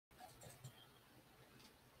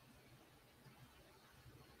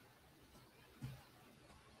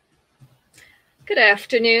Good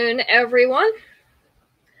afternoon, everyone.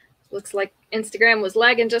 Looks like Instagram was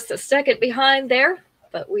lagging just a second behind there,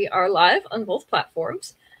 but we are live on both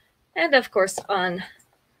platforms and, of course, on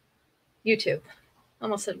YouTube.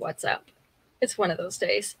 Almost said WhatsApp. It's one of those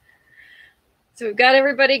days. So we've got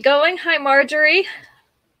everybody going. Hi, Marjorie.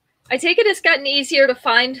 I take it it's gotten easier to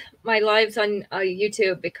find my lives on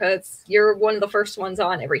YouTube because you're one of the first ones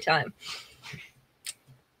on every time.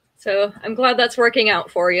 So I'm glad that's working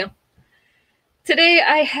out for you. Today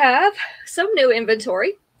I have some new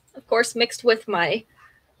inventory, of course, mixed with my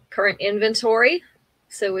current inventory.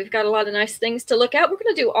 So we've got a lot of nice things to look at. We're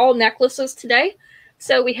going to do all necklaces today.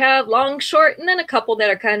 So we have long, short, and then a couple that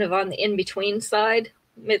are kind of on the in-between side,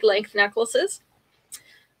 mid-length necklaces.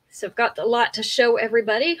 So I've got a lot to show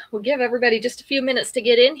everybody. We'll give everybody just a few minutes to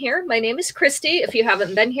get in here. My name is Christy. If you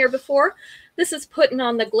haven't been here before, this is Putting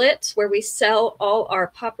on the Glitz, where we sell all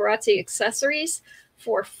our paparazzi accessories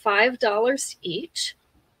for $5 each.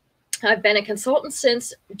 I've been a consultant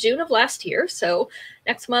since June of last year, so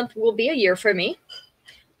next month will be a year for me.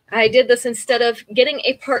 I did this instead of getting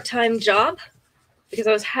a part-time job because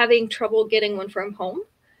I was having trouble getting one from home.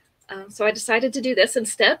 So I decided to do this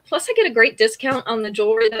instead. Plus, I get a great discount on the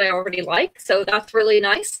jewelry that I already like, so that's really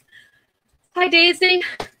nice. Hi, Daisy.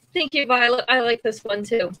 Thank you, Violet. I like this one,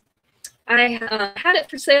 too. I had it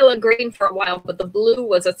for sale in green for a while, but the blue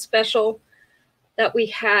was a special that we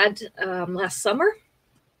had last summer.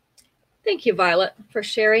 Thank you, Violet, for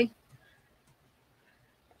sharing.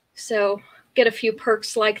 So get a few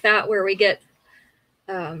perks like that where we get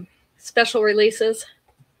special releases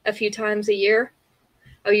a few times a year.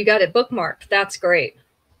 Oh, you got it bookmarked. That's great.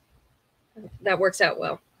 That works out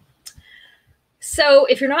well. So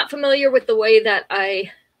if you're not familiar with the way that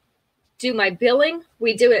I do my billing,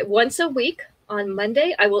 we do it once a week on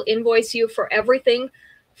Monday. I will invoice you for everything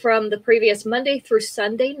from the previous Monday through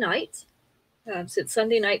Sunday night. Since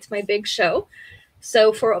Sunday night's my big show.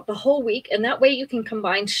 So for the whole week, and that way you can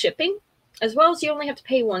combine shipping as well as you only have to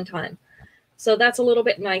pay one time. So that's a little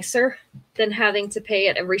bit nicer than having to pay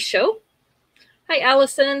at every show. Hi,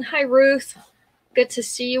 Allison. Hi, Ruth. Good to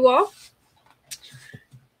see you all.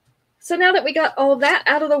 So now that we got all that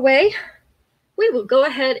out of the way, we will go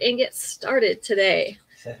ahead and get started today.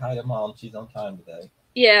 Say hi to Mom. She's on time today.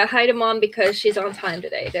 Yeah, hi to Mom because she's on time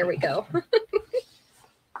today. There we go.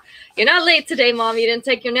 You're not late today, Mom. You didn't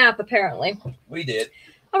take your nap, apparently. We did.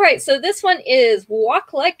 All right, so this one is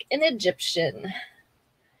Walk Like an Egyptian.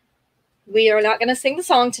 We are not going to sing the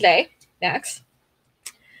song today, Max.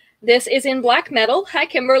 This is in black metal. Hi,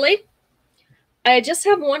 Kimberly. I just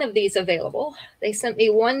have one of these available. They sent me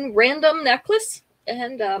one random necklace,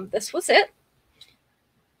 and this was it.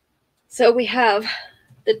 So we have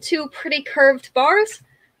the two pretty curved bars,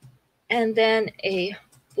 and then a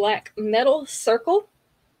black metal circle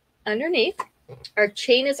underneath. Our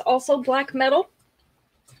chain is also black metal.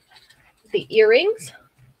 The earrings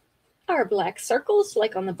are black circles,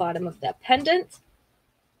 like on the bottom of that pendant,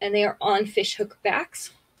 and they are on fishhook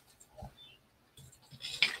backs.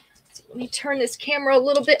 So let me turn this camera a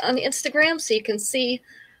little bit on Instagram so you can see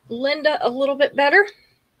Linda a little bit better.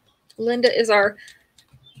 Linda is our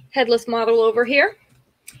headless model over here.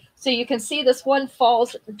 So you can see this one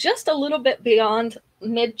falls just a little bit beyond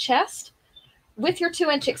mid-chest. With your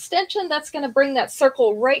 2-inch extension, that's going to bring that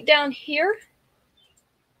circle right down here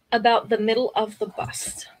about the middle of the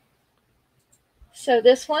bust. So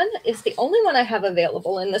this one is the only one I have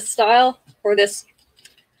available in this style, or this,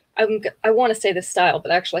 I want to say this style,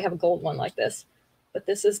 but I actually have a gold one like this. But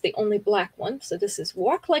this is the only black one. So this is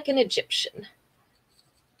Walk Like an Egyptian.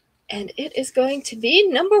 And it is going to be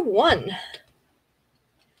number 1.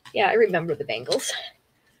 Yeah, I remember the bangles.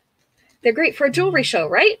 They're great for a jewelry show,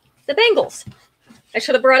 right? The bangles. I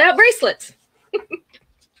should have brought out bracelets.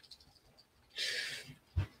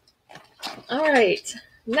 All right.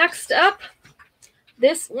 Next up,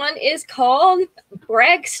 this one is called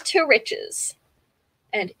Brags to Riches.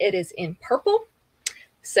 And it is in purple.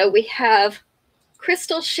 So we have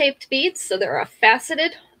crystal-shaped beads. So they're a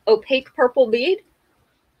faceted, opaque purple bead.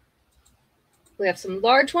 We have some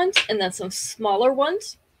large ones and then some smaller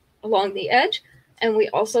ones along the edge. And we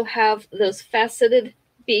also have those faceted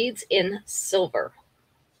beads in silver.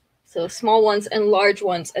 So small ones and large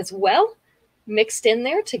ones as well, mixed in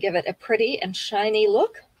there to give it a pretty and shiny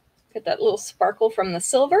look. Get that little sparkle from the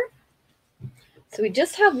silver. So we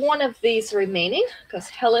just have one of these remaining because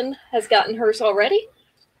Helen has gotten hers already.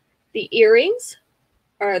 The earrings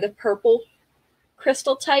are the purple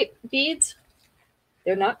crystal type beads.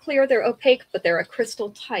 They're not clear, they're opaque, but they're a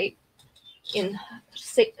crystal type in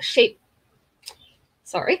shape.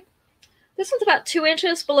 Sorry. This one's about 2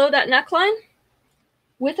 inches below that neckline.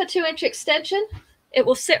 With a 2-inch extension, it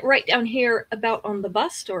will sit right down here about on the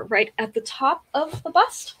bust or right at the top of the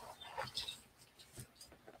bust.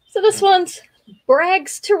 So this one's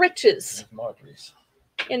Brags to Riches. Marjorie's.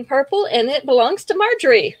 In purple, and it belongs to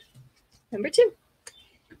Marjorie. Number 2.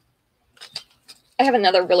 I have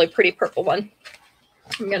another really pretty purple one.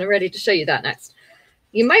 I'm getting ready to show you that next.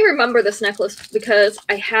 You might remember this necklace because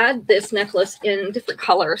I had this necklace in different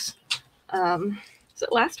colors. Was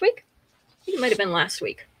it last week? I think it might have been last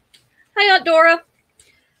week. Hi, Aunt Dora.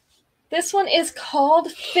 This one is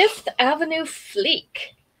called Fifth Avenue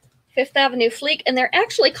Fleek. Fifth Avenue Fleek, and they're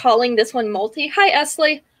actually calling this one multi. Hi,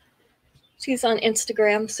 Esley. She's on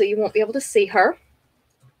Instagram, so you won't be able to see her.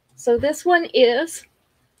 So this one is,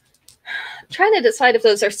 I'm trying to decide if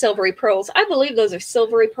those are silvery pearls. I believe those are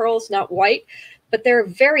silvery pearls, not white, but they're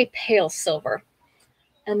very pale silver.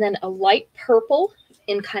 And then a light purple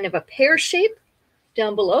in kind of a pear shape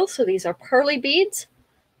down below. So these are pearly beads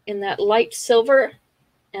in that light silver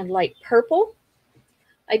and light purple.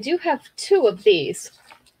 I do have 2 of these.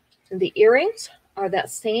 And the earrings are that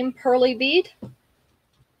same pearly bead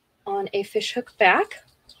on a fishhook back.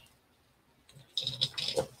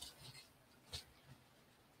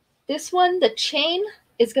 This one, the chain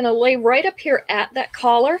is going to lay right up here at that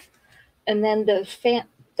collar, and then the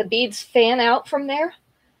beads fan out from there.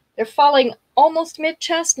 They're falling almost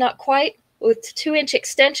mid-chest, not quite. With 2-inch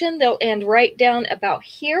extension, they'll end right down about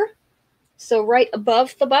here, so right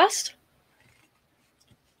above the bust.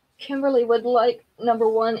 Kimberly would like number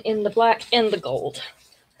 1 in the black and the gold.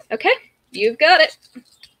 Okay, you've got it.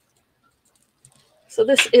 So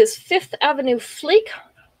this is Fifth Avenue Fleek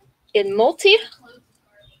in multi,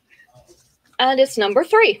 and it's number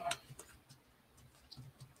 3.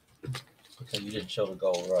 Okay, you didn't show the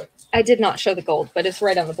gold, right? I did not show the gold, but it's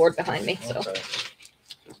right on the board behind me. So Okay.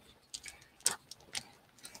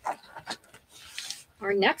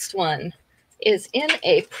 our next one is in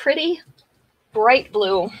a pretty bright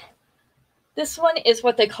blue. This one is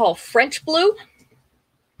what they call French blue.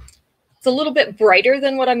 It's a little bit brighter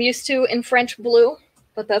than what I'm used to in French blue,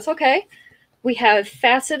 but that's okay. We have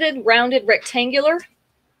faceted, rounded, rectangular.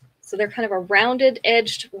 So they're kind of a rounded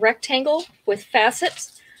edged rectangle with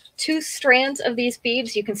facets. 2 strands of these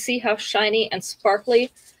beads. You can see how shiny and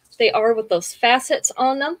sparkly they are with those facets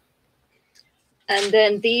on them. And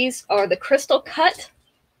then these are the crystal cut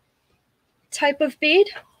type of bead.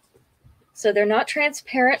 So they're not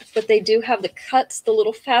transparent, but they do have the cuts, the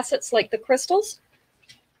little facets like the crystals.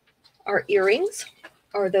 Our earrings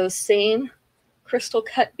are those same crystal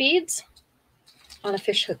cut beads on a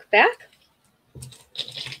fishhook back.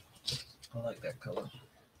 I like that color.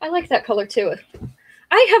 I like that color too.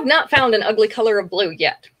 I have not found an ugly color of blue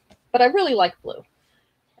yet, but I really like blue.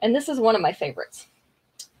 And this is one of my favorites.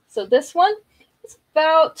 So this one is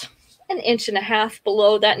about 1.5 inches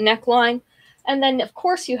below that neckline. And then, of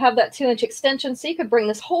course, you have that 2-inch extension, so you could bring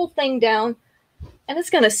this whole thing down, and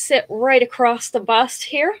it's going to sit right across the bust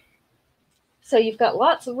here. So you've got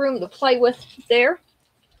lots of room to play with there.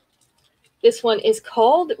 This one is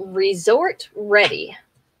called Resort Ready.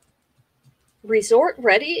 Resort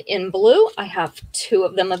Ready in blue. I have 2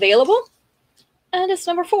 of them available, and it's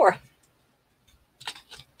number 4.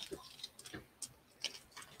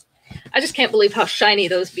 I just can't believe how shiny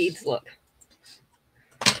those beads look.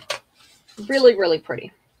 Really, really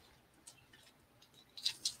pretty.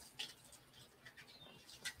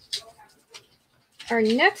 Our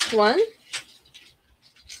next one,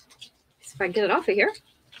 if I can get it off of here,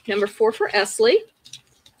 number 4 for Esley.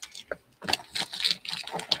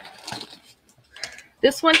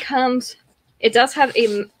 This one comes, it does have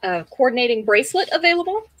a coordinating bracelet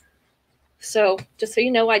available. So just so you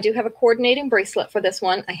know, I do have a coordinating bracelet for this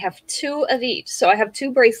one. I have 2 of each. So I have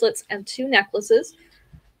 2 bracelets and 2 necklaces.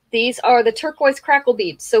 These are the turquoise crackle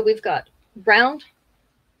beads. So we've got round,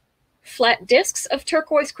 flat discs of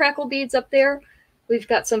turquoise crackle beads up there. We've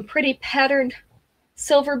got some pretty patterned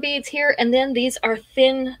silver beads here. And then these are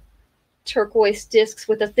thin turquoise discs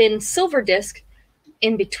with a thin silver disc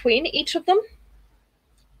in between each of them.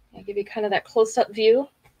 I'll give you kind of that close-up view.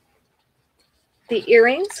 The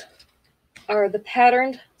earrings are the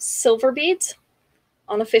patterned silver beads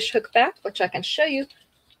on a fishhook back, which I can show you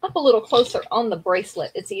up a little closer on the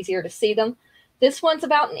bracelet. It's easier to see them. This one's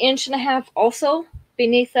about 1.5 inches also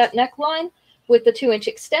beneath that neckline with the 2-inch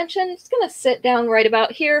extension. It's going to sit down right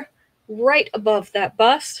about here, right above that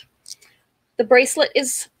bust. The bracelet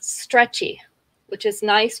is stretchy, which is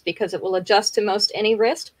nice because it will adjust to most any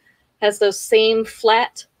wrist. Has those same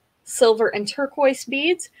flat silver and turquoise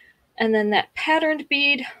beads. And then that patterned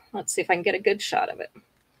bead, let's see if I can get a good shot of it.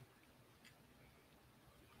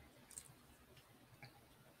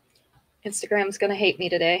 Instagram's going to hate me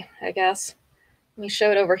today, I guess. Let me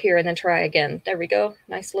show it over here and then try again. There we go.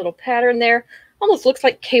 Nice little pattern there. Almost looks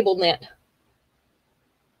like cable knit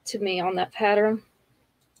to me on that pattern.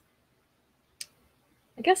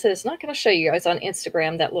 I guess it's not going to show you guys on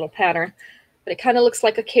Instagram, that little pattern, but it kind of looks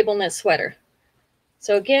like a cable knit sweater.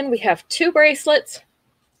 So again, we have 2 bracelets,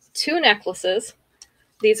 2 necklaces.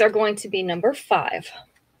 These are going to be number 5.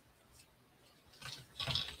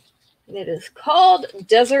 And it is called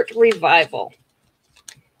Desert Revival.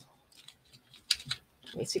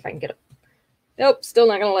 Let me see if I can get it. Nope, still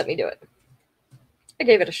not going to let me do it. I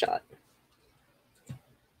gave it a shot.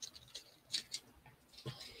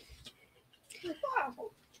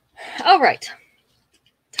 All right.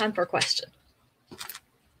 Time for a question.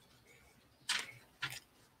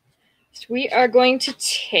 So we are going to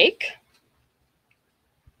take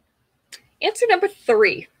answer number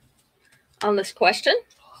 3 on this question.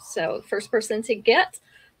 So the first person to get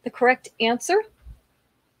the correct answer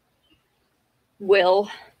will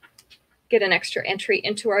get an extra entry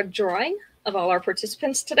into our drawing of all our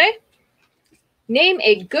participants today. Name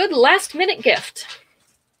a good last-minute gift.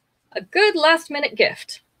 A good last-minute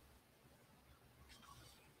gift.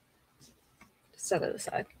 Set it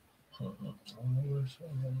aside.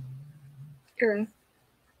 Here.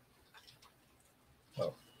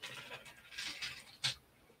 Oh.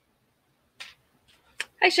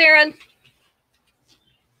 Hi, Sharon.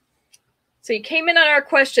 So you came in on our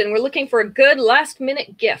question. We're looking for a good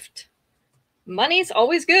last-minute gift. Money's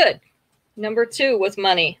always good. Number 2 was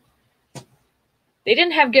money. They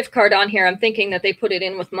didn't have gift card on here. I'm thinking that they put it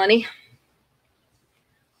in with money.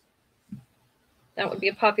 That would be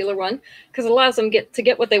a popular one because it allows them to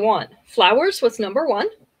get what they want. Flowers was number 1.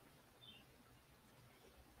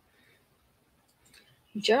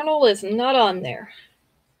 Journal is not on there.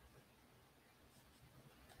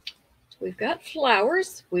 We've got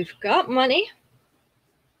flowers. We've got money.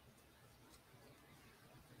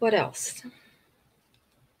 What else?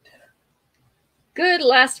 Good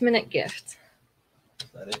last minute gift. Is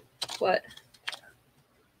that it? What?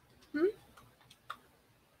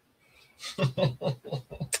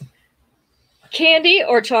 Candy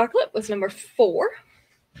or chocolate was number 4.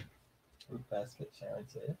 Fruit basket, Sharon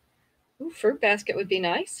said. Ooh, fruit basket would be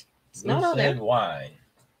nice. It's not on said there. Wine.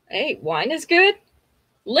 Hey, wine is good.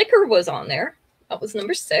 Liquor was on there. That was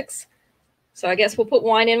number 6. So I guess we'll put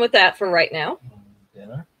wine in with that for right now.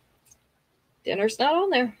 Dinner. Dinner's not on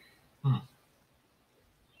there.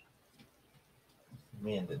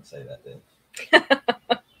 Men didn't say that, did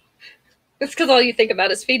It's because all you think about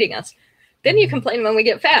is feeding us. Then you complain when we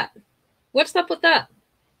get fat. What's up with that?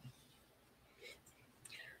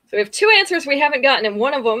 So we have 2 answers we haven't gotten, and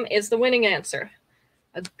one of them is the winning answer.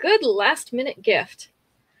 A good last-minute gift.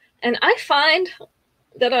 And I find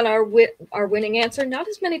that on our winning answer, not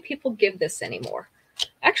as many people give this anymore.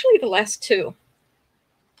 Actually, the last 2.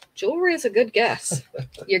 Jewelry is a good guess.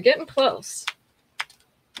 You're getting close.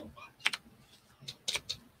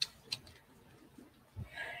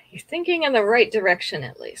 You're thinking in the right direction,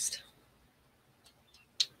 at least.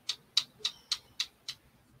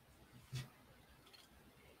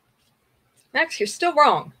 Max, you're still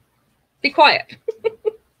wrong. Be quiet.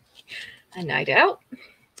 A night out.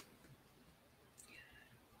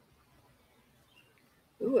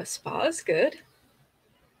 Ooh, a spa is good.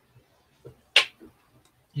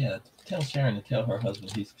 Yeah, tell Sharon to tell her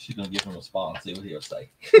husband she's going to give him a spa and see what he'll say.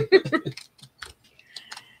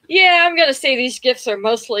 Yeah, I'm going to say these gifts are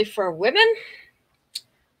mostly for women.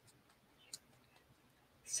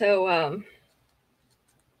 So,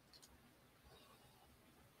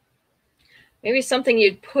 maybe something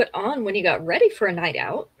you'd put on when you got ready for a night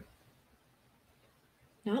out.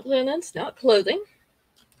 Not linens, not clothing.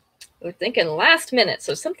 We're thinking last minute,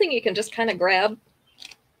 so something you can just kind of grab.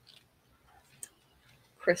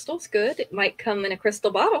 Crystal's good. It might come in a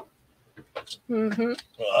crystal bottle.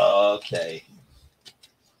 Okay.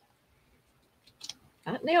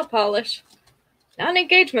 Not nail polish. Not an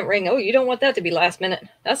engagement ring. Oh, you don't want that to be last minute.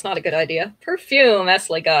 That's not a good idea. Perfume.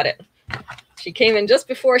 Esley got it. She came in just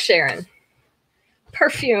before Sharon.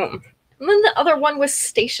 Perfume. And then the other one was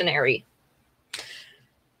stationery.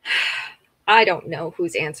 I don't know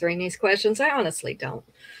who's answering these questions. I honestly don't.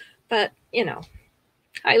 But, you know.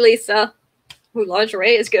 Hi, Lisa. Ooh,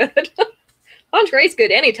 lingerie is good. Lingerie is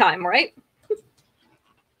good anytime, right?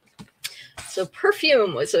 So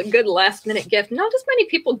perfume was a good last-minute gift. Not as many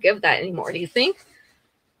people give that anymore, do you think?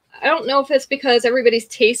 I don't know if it's because everybody's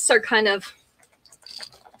tastes are kind of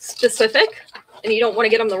specific and you don't want to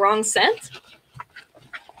get them the wrong scent.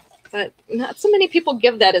 But not so many people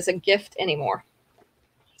give that as a gift anymore.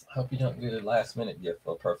 I hope you don't get a last-minute gift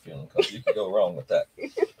for perfume because you can go wrong with that.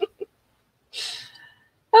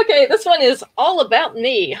 Okay, this one is All About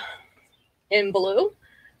Me in blue.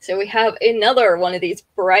 So we have another one of these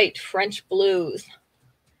bright French blues.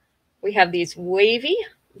 We have these wavy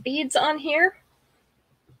beads on here,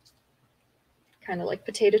 kind of like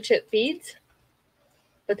potato chip beads,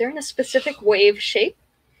 but they're in a specific wave shape.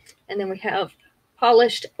 And then we have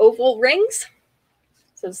polished oval rings.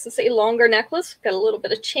 So this is a longer necklace. Got a little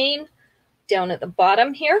bit of chain down at the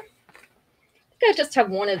bottom here. I think I just have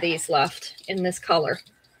one of these left in this color.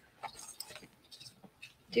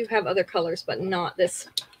 Do have other colors, but not this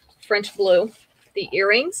French blue. The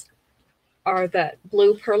earrings are that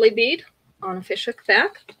blue pearly bead on a fishhook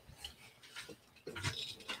back.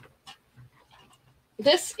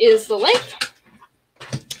 This is the length.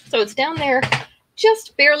 So it's down there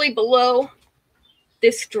just barely below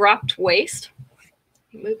this dropped waist.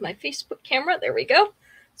 Move my Facebook camera. There we go.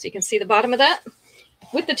 So you can see the bottom of that.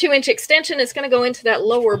 With the 2-inch extension, it's going to go into that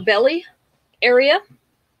lower belly area.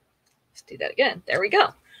 Let's do that again. There we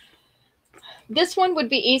go. This one would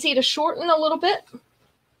be easy to shorten a little bit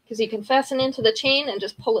because you can fasten into the chain and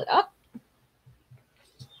just pull it up.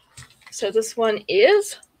 So this one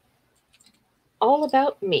is All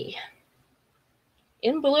About Me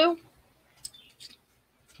in blue,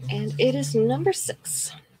 and it is number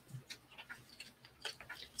 6.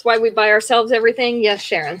 That's why we buy ourselves everything. Yes,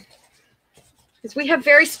 Sharon. Because we have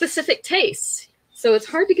very specific tastes. So it's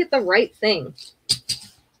hard to get the right thing.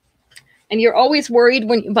 And you're always worried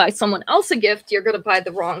when you buy someone else a gift, you're going to buy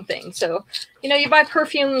the wrong thing. So, you know, you buy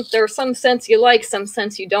perfume, there are some scents you like, some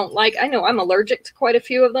scents you don't like. I know I'm allergic to quite a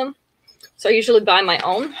few of them. So I usually buy my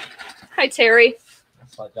own. Hi, Terry.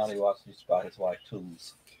 That's why Johnny Watson used to buy his wife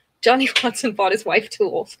tools. Johnny Watson bought his wife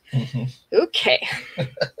tools. Okay.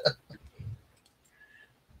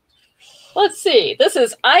 Let's see. This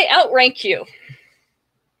is I Outrank You.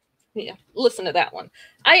 Yeah, listen to that one.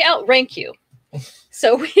 I Outrank You.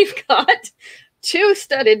 So we've got 2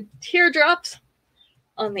 studded teardrops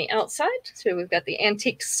on the outside. So we've got the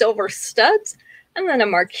antique silver studs and then a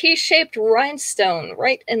marquise-shaped rhinestone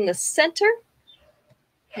right in the center.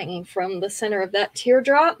 Hanging from the center of that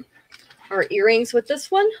teardrop. Our earrings with this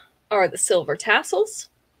one are the silver tassels.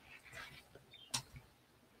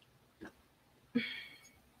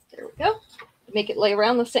 There we go. Make it lay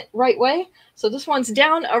around the right way. So this one's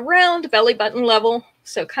down around belly button level.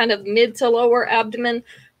 So kind of mid to lower abdomen.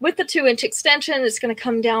 With the 2-inch extension, it's going to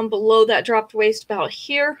come down below that dropped waist about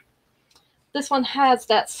here. This one has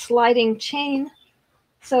that sliding chain.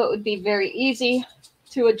 So it would be very easy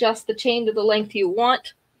to adjust the chain to the length you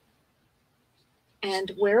want.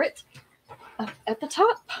 And wear it up at the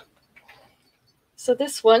top. So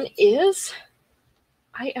this one is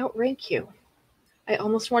I Outrank You. I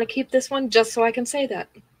almost want to keep this one just so I can say that.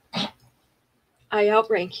 I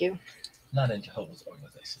Outrank You. Not in Jehovah's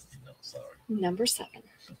organization. No, sorry. Number 7.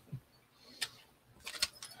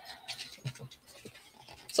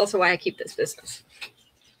 It's also why I keep this business.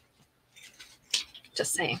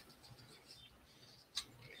 Just saying.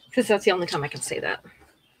 Because that's the only time I can say that.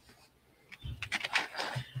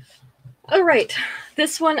 All right.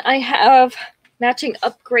 This one I have matching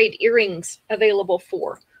upgrade earrings available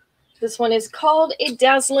for. This one is called a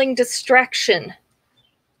Dazzling Distraction.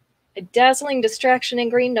 A Dazzling Distraction in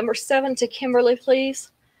green, number 7 to Kimberly, please.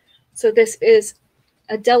 So this is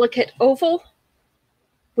a delicate oval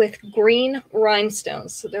with green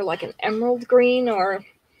rhinestones. So they're like an emerald green or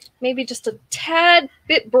maybe just a tad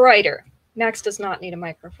bit brighter. Max does not need a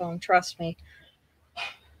microphone, trust me.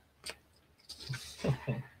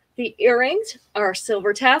 The earrings are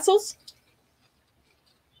silver tassels.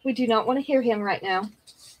 We do not want to hear him right now.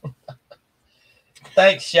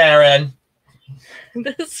 Thanks, Sharon.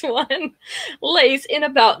 This one lays in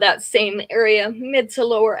about that same area, mid to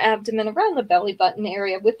lower abdomen, around the belly button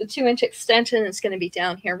area. With the 2-inch extension, it's going to be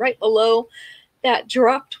down here right below that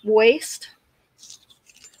dropped waist.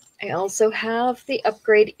 I also have the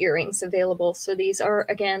upgrade earrings available. So these are,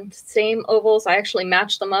 again, same ovals. I actually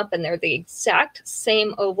matched them up, and they're the exact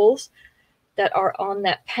same ovals that are on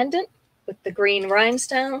that pendant with the green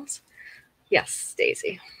rhinestones. Yes,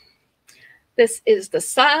 Daisy. This is the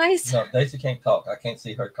size. No, Daisy can't talk. I can't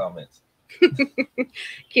see her comments.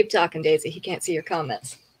 Keep talking, Daisy. He can't see your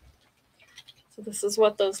comments. So this is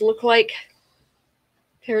what those look like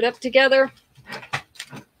paired up together.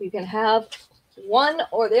 You can have one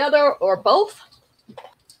or the other or both.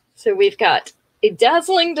 So we've got a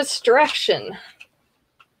Dazzling Distraction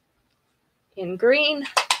in green,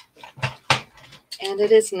 and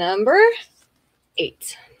it is number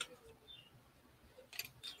 8.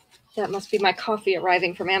 That must be my coffee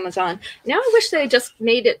arriving from Amazon. Now I wish they had just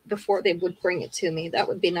made it before they would bring it to me. That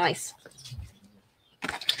would be nice.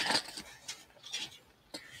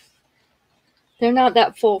 They're not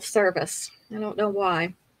that full service. I don't know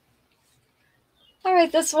why. All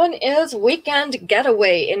right, this one is Weekend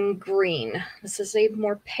Getaway in green. This is a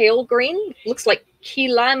more pale green. Looks like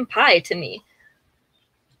key lime pie to me.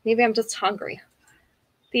 Maybe I'm just hungry.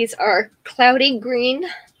 These are cloudy green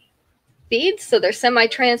beads, so they're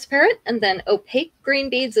semi-transparent, and then opaque green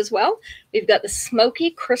beads as well. We've got the smoky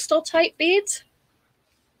crystal type beads,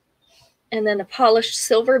 and then the polished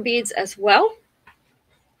silver beads as well.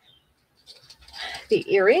 The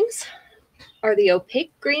earrings are the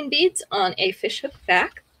opaque green beads on a fishhook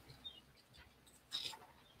back.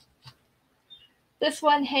 This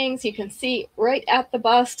one hangs, you can see, right at the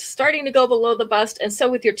bust, starting to go below the bust. And so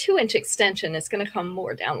with your 2-inch extension, it's going to come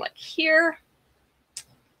more down like here,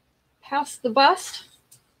 past the bust.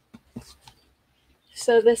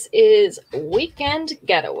 So this is Weekend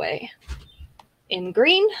Getaway in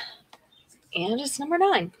green, and it's number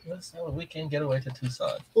 9. Let's have a weekend getaway to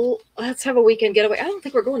Tucson. Well, let's have a weekend getaway. I don't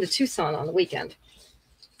think we're going to Tucson on the weekend.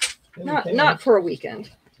 Not for a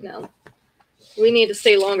weekend, no. We need to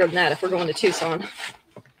stay longer than that if we're going to Tucson.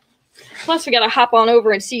 Plus, we got to hop on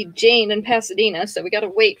over and see Jane in Pasadena, so we got to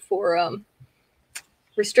wait for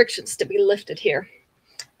restrictions to be lifted here.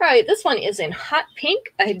 All right, this one is in hot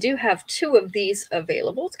pink. I do have 2 of these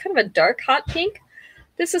available. It's kind of a dark hot pink.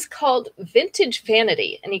 This is called Vintage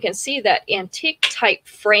Vanity, and you can see that antique type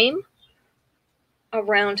frame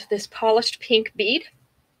around this polished pink bead.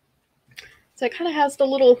 So it kind of has the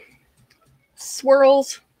little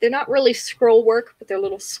swirls. They're not really scroll work, but they're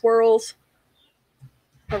little swirls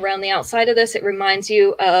around the outside of this. It reminds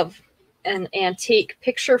you of an antique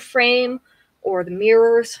picture frame or the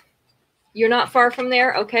mirrors. You're not far from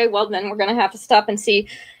there? Okay, well then we're going to have to stop and see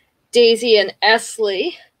Daisy and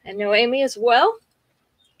Esley and Noemi as well.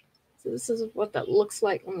 So this is what that looks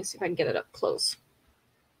like. Let me see if I can get it up close.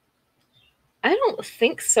 I don't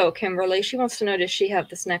think so, Kimberly. She wants to know, does she have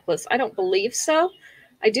this necklace? I don't believe so.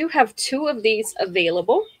 I do have 2 of these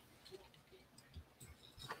available.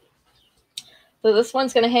 So this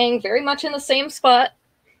one's going to hang very much in the same spot,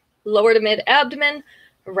 lower to mid abdomen,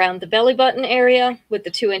 around the belly button area with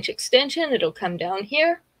the 2-inch extension. It'll come down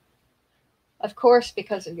here. Of course,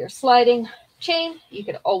 because of your sliding chain, you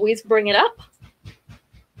could always bring it up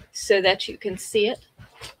so that you can see it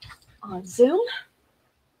on Zoom.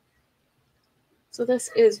 So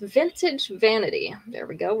this is Vintage Vanity. There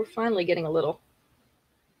we go. We're finally getting a little.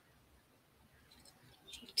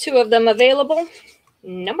 2 of them available.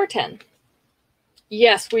 Number 10.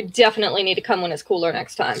 Yes, we definitely need to come when it's cooler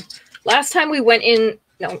next time. Last time we went in,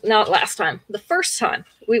 no, not last time. The first time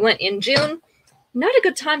we went in June. Not a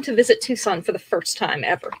good time to visit Tucson for the first time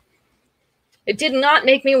ever. It did not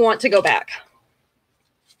make me want to go back.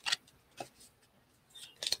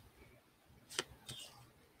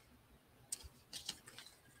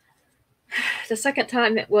 The second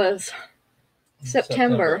time it was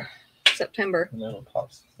September. And then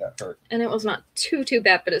Pops got hurt. And it was not too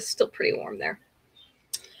bad, but it's still pretty warm there.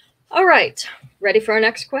 All right, ready for our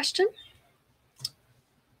next question?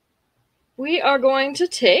 We are going to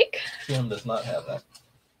take... Kim does not have that.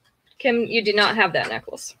 Kim, you do not have that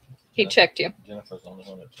necklace. He checked you. Jennifer's the only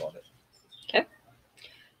one that bought it. Okay.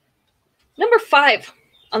 Number 5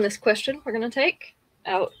 on this question we're going to take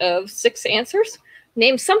out of 6 answers.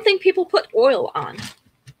 Name something people put oil on.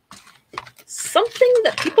 Something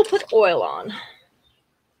that people put oil on.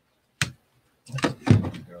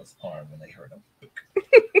 The girl's arm when they hurt him.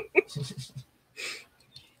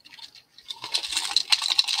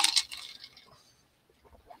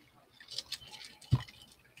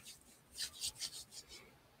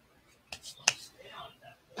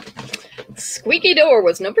 Squeaky door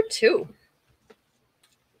was number 2.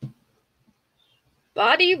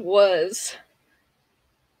 Body was,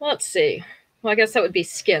 let's see. Well, I guess that would be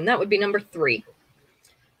skin. That would be number 3.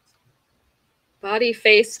 Body,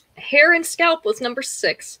 face, hair, and scalp was number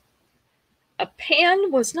 6. A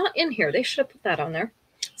pan was not in here. They should have put that on there.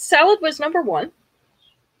 Salad was number 1.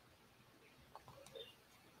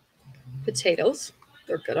 Potatoes.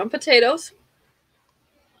 They're good on potatoes.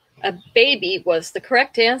 A baby was the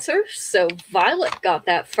correct answer, so Violet got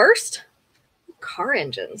that first. Car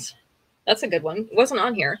engines. That's a good one. It wasn't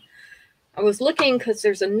on here. I was looking because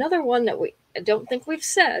there's another one that I don't think we've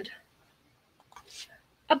said.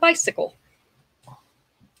 A bicycle.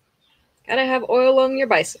 Gotta have oil on your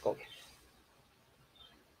bicycle.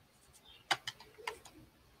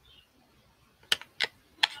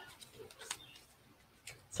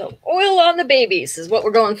 So oil on the babies is what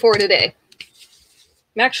we're going for today.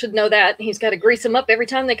 Max should know that. He's got to grease them up every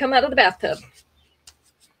time they come out of the bathtub.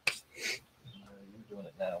 You're doing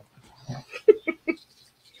it now.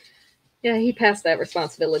 Yeah, he passed that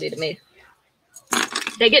responsibility to me.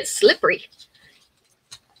 they get slippery.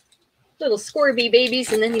 Little scorby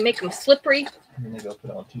babies, and then you make them slippery. And then they go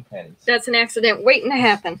put on 2 panties. That's an accident waiting to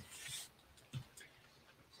happen.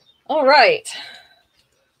 All right.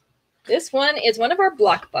 This one is one of our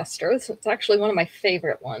blockbusters. It's actually one of my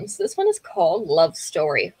favorite ones. This one is called Love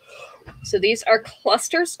Story. So these are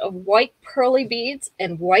clusters of white pearly beads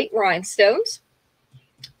and white rhinestones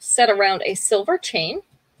set around a silver chain.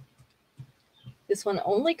 This one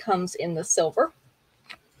only comes in the silver.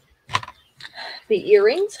 The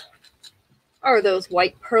earrings are those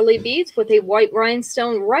white pearly beads with a white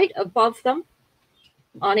rhinestone right above them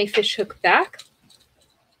on a fishhook back.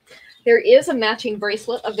 There is a matching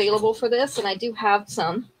bracelet available for this, and I do have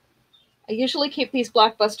some. I usually keep these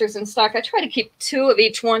blockbusters in stock. I try to keep 2 of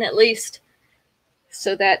each one at least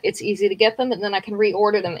so that it's easy to get them, and then I can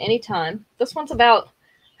reorder them anytime. This one's about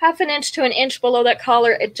 1/2 inch to 1 inch below that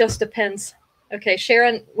collar. It just depends. Okay,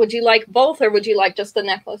 Sharon, would you like both or would you like just the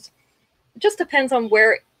necklace? It just depends on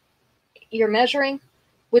where you're measuring.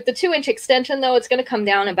 With the 2-inch extension, though, it's going to come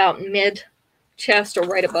down about mid-chest or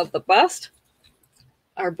right above the bust.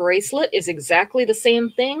 Our bracelet is exactly the same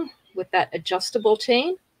thing with that adjustable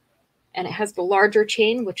chain, and it has the larger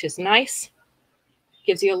chain, which is nice.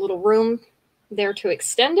 Gives you a little room there to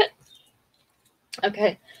extend it.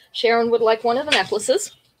 Okay, Sharon would like one of the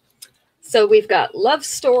necklaces. So we've got Love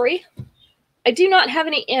Story. I do not have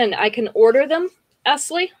any in. I can order them,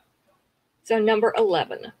 Esley. So number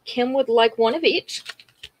 11. Kim would like one of each.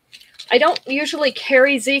 I don't usually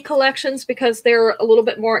carry Z collections because they're a little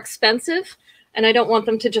bit more expensive, and I don't want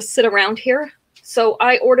them to just sit around here. So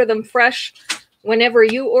I order them fresh whenever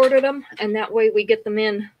you order them, and that way we get them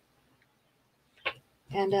in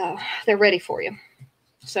and they're ready for you.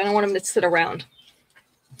 So I don't want them to sit around.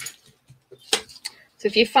 So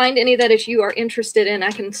if you find any that you are interested in,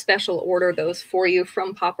 I can special order those for you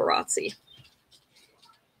from Paparazzi.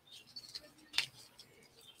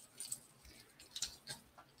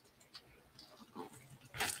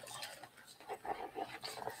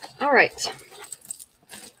 All right.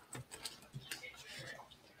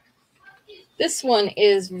 This one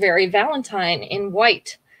is very Valentine in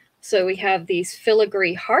white. So we have these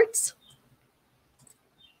filigree hearts.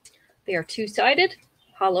 They are 2-sided,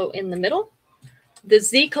 hollow in the middle. The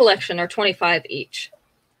Z collection are 25 each.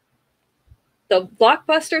 The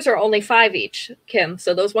blockbusters are only 5 each, Kim.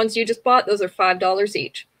 So those ones you just bought, those are $5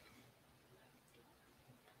 each.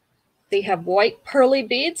 They have white pearly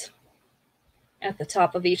beads at the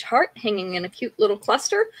top of each heart, hanging in a cute little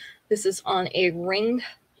cluster. This is on a ring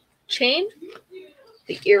chain.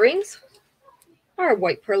 The earrings are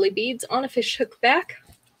white pearly beads on a fishhook back.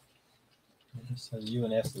 So you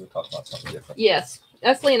and Esley were talking about something different. Yes,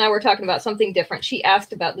 Esley and I were talking about something different. She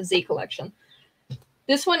asked about the Z collection.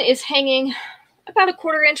 This one is hanging about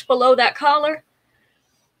 1/4 inch below that collar.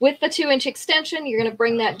 With the 2-inch extension, you're going to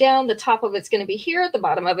bring that down. The top of it's going to be here, the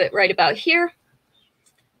bottom of it right about here.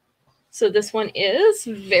 So this one is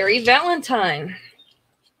very Valentine.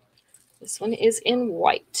 This one is in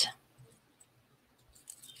white.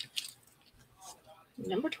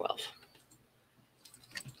 Number 12.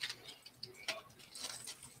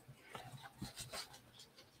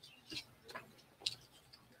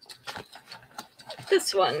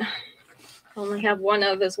 This one, I only have one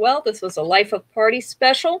of as well. This was a Life of Party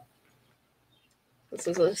special. This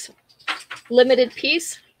is a limited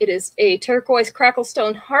piece. It is a turquoise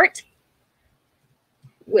cracklestone heart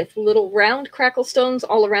with little round cracklestones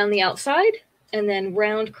all around the outside, and then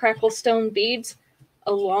round cracklestone beads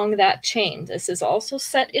along that chain. This is also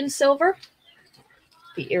set in silver.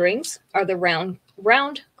 The earrings are the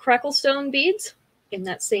round cracklestone beads in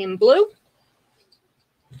that same blue.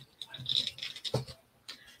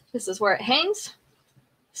 This is where it hangs.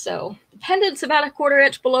 So the pendant's about 1/4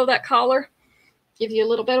 inch below that collar. Give you a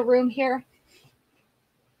little bit of room here.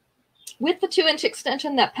 With the 2-inch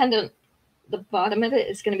extension, that pendant, the bottom of it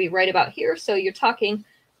is going to be right about here. So you're talking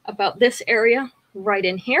about this area right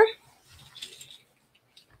in here.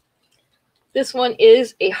 This one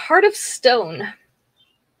is a Heart of Stone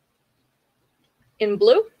in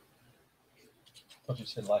blue. I thought you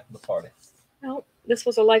said Life of the Party. No, this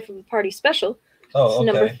was a Life of the Party special. Oh, okay.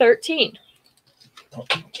 Number 13. Don't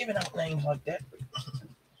keep giving out names like that.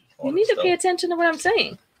 You need to pay attention to what I'm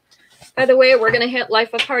saying. By the way, we're going to hit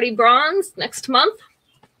Life of Party Bronze next month.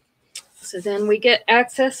 So then we get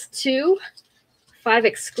access to 5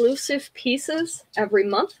 exclusive pieces every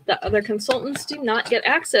month that other consultants do not get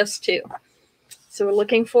access to. So we're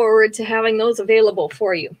looking forward to having those available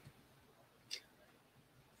for you.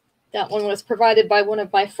 That one was provided by one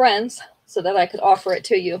of my friends so that I could offer it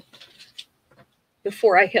to you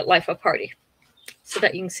before I hit Life of Party so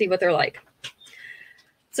that you can see what they're like.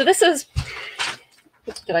 So this is,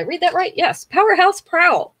 did I read that right? Yes, Powerhouse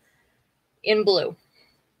Prowl in blue.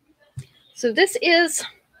 So this is,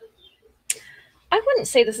 I wouldn't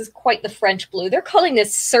say this is quite the French blue. They're calling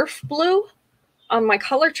this surf blue on my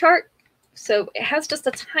color chart. So it has just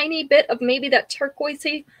a tiny bit of maybe that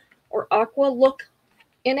turquoisey or aqua look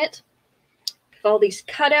in it. With all these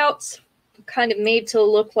cutouts, kind of made to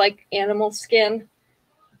look like animal skin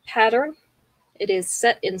pattern. It is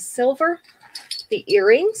set in silver. The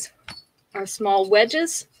earrings are small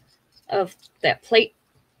wedges of that plate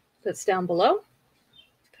that's down below.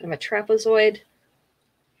 Kind of a trapezoid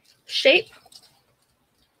shape.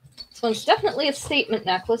 This one's definitely a statement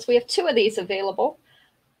necklace. We have 2 of these available.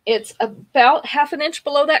 It's about 1/2 inch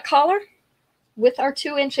below that collar with our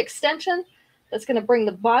 2-inch extension. That's going to bring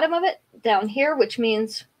the bottom of it down here, which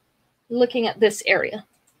means looking at this area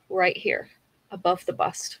right here above the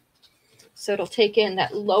bust. So it'll take in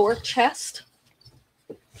that lower chest.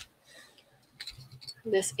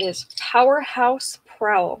 This is Powerhouse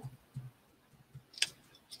Prowl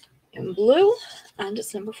in blue, and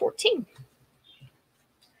it's number 14.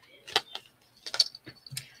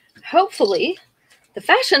 Hopefully, the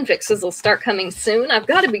fashion fixes will start coming soon. I've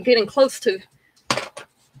got to be getting close to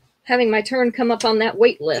having my turn come up on that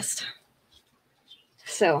wait list.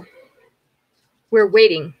 So, we're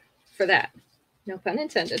waiting for that. No pun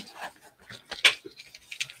intended.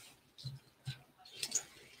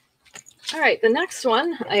 All right, the next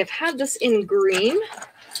one, I have had this in green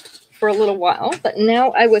for a little while, but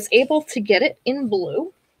now I was able to get it in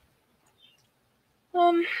blue.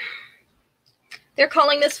 They're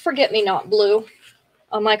calling this Forget-Me-Not blue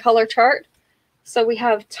on my color chart. So we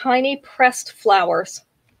have tiny pressed flowers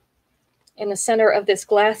in the center of this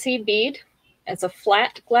glassy bead. It's a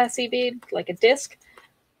flat glassy bead, like a disc,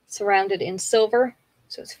 surrounded in silver.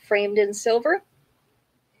 So it's framed in silver.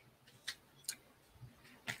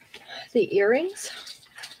 The earrings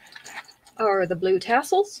are the blue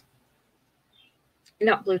tassels.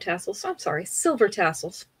 Not blue tassels, I'm sorry, silver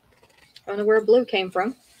tassels. I don't know where blue came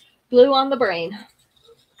from. Blue on the brain.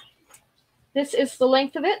 This is the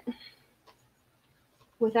length of it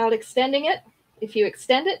without extending it. If you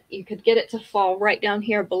extend it, you could get it to fall right down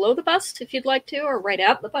here below the bust if you'd like to, or right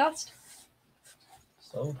at the bust.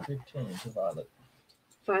 So 15 to Violet.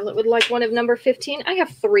 Violet would like one of number 15. I have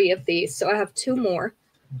 3 of these, so I have 2 more.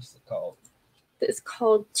 What's it called? It's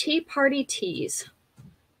called Tea Party Tees.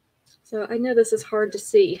 So I know this is hard to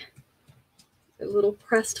see. The little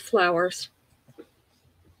pressed flowers.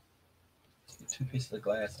 2 pieces of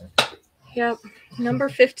glass. Yep, number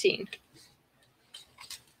 15.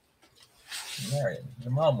 Marion,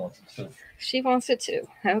 your mom wants it too. She wants it too.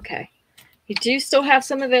 Okay. You do still have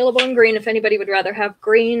some available in green if anybody would rather have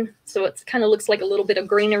green. So it kind of looks like a little bit of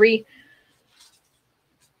greenery.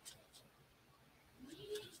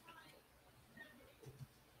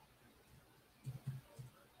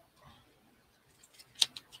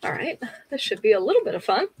 All right, this should be a little bit of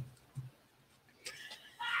fun.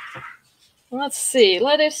 Let's see,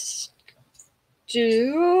 let us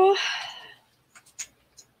do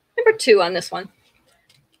number 2 on this one.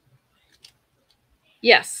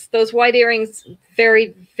 Yes, those white earrings,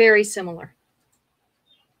 very, very similar.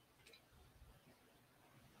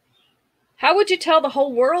 How would you tell the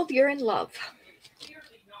whole world you're in love?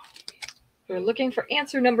 We're looking for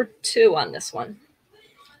answer number 2 on this one.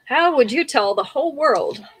 How would you tell the whole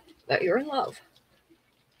world that you're in love?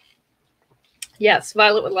 Yes,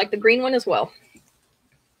 Violet would like the green one as well.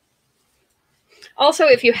 Also,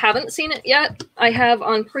 if you haven't seen it yet, I have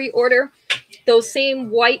on pre-order those same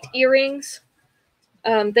white earrings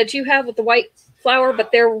that you have with the white flower,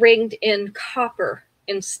 but they're ringed in copper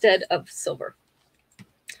instead of silver.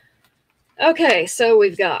 Okay, so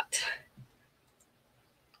we've got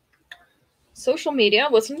social media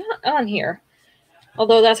was not on here.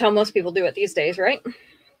 Although that's how most people do it these days, right?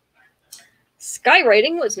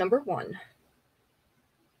 Skywriting was number 1.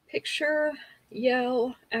 Picture,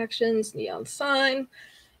 yell, actions, neon sign,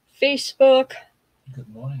 Facebook. Good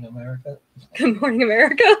morning, America. Good morning,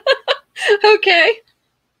 America. Okay.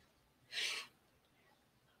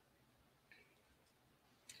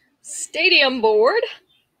 Stadium board.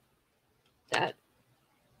 That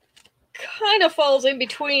kind of falls in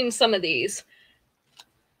between some of these.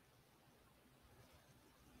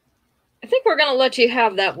 I think we're going to let you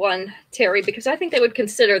have that one, Terry, because I think they would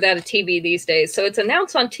consider that a TV these days. So it's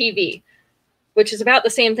announced on TV, which is about the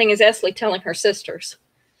same thing as Esley telling her sisters.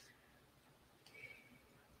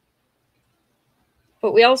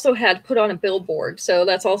 But we also had put on a billboard, so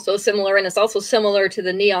that's also similar, and it's also similar to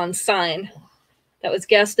the neon sign that was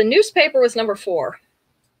guessed. The newspaper was number 4.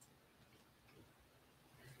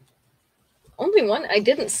 only one I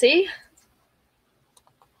didn't see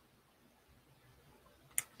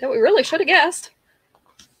that we really should have guessed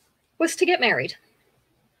was to get married.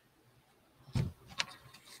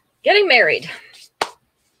 Getting married.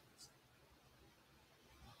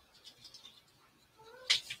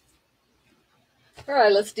 All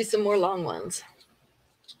right, let's do some more long ones.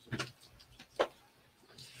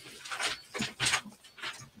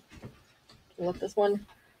 Let this one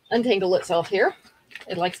untangle itself here.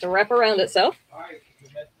 It likes to wrap around itself.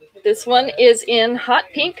 This one is in hot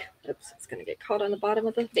pink. Oops, it's going to get caught on the bottom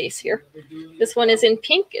of the base here. This one is in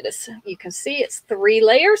pink. It is, you can see it's 3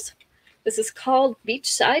 layers. This is called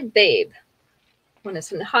Beachside Babe. One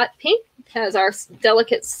is in the hot pink. It has our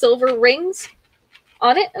delicate silver rings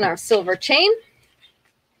on it and our silver chain.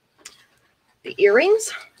 The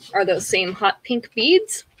earrings are those same hot pink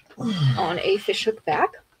beads on a fishhook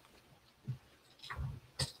back.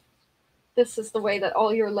 This is the way that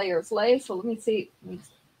all your layers lay. So let me see. Let me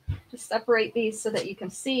just separate these so that you can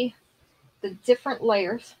see the different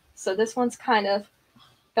layers. So this one's kind of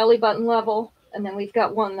belly button level. And then we've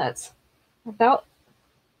got one that's about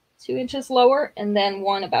 2 inches lower. And then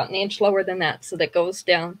one about 1 inch lower than that. So that goes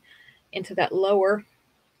down into that lower,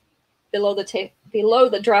 below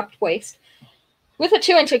the dropped waist. With a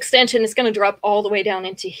 2-inch extension, it's going to drop all the way down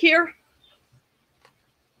into here.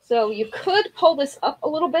 So you could pull this up a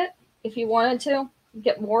little bit if you wanted to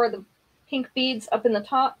get more of the pink beads up in the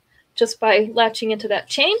top just by latching into that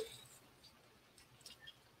chain.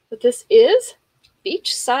 But this is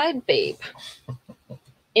Beachside Babe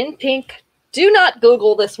in pink. Do not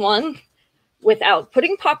Google this one without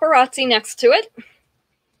putting paparazzi next to it,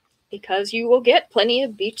 because you will get plenty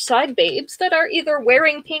of beachside babes that are either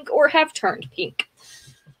wearing pink or have turned pink.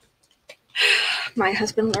 My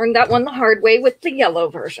husband learned that one the hard way with the yellow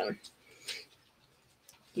version.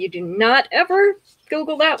 You do not ever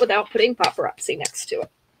Google that without putting paparazzi next to it.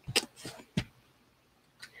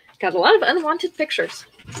 Got a lot of unwanted pictures.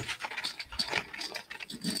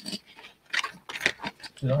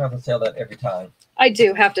 You don't have to tell that every time. I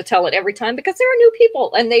do have to tell it every time because there are new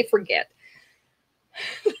people and they forget.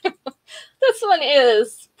 This one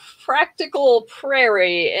is Practical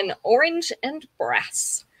Prairie in orange and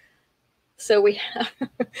brass. So we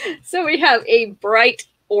have a bright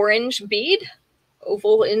orange bead,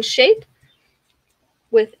 oval in shape,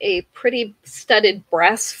 with a pretty studded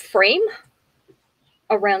brass frame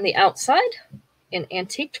around the outside in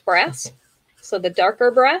antiqued brass. So the darker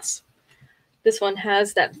brass. This one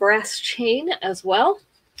has that brass chain as well.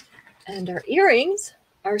 And our earrings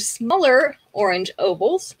are smaller orange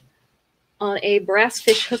ovals on a brass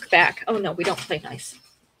fish hook back. Oh no, we don't play nice.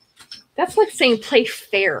 That's like saying play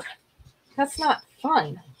fair. That's not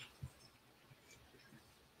fun.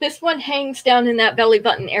 This one hangs down in that belly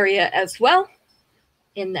button area as well,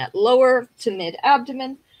 in that lower to mid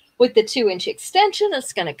abdomen. With the 2-inch extension,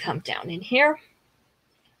 it's going to come down in here.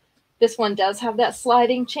 This one does have that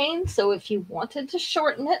sliding chain, so if you wanted to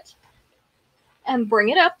shorten it and bring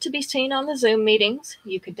it up to be seen on the Zoom meetings,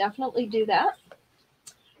 you could definitely do that.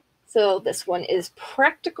 So this one is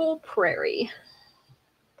Practical Prairie.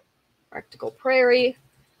 Practical Prairie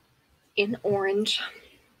in orange.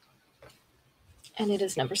 And it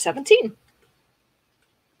is number 17.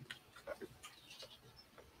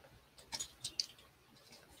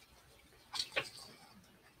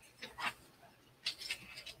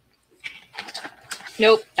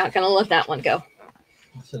 Nope, not going to let that one go.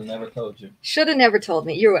 Should have never told you. Should have never told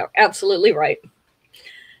me. You're absolutely right.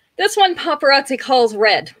 This one paparazzi calls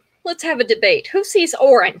red. Let's have a debate. Who sees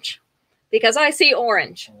orange? Because I see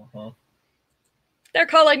orange. Uh-huh. They're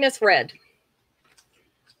calling this red.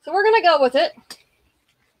 So we're going to go with it.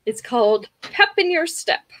 It's called Pep in Your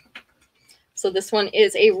Step. So this one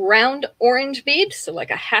is a round orange bead, so like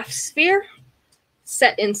a half sphere,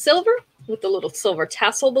 set in silver with a little silver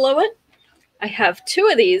tassel below it. I have 2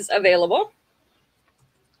 of these available.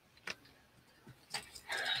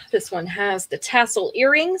 This one has the tassel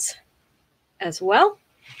earrings as well.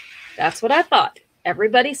 That's what I thought.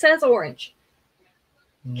 Everybody says orange.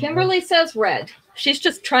 Mm-hmm. Kimberly says red. She's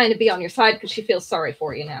just trying to be on your side because she feels sorry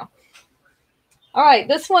for you now. All right,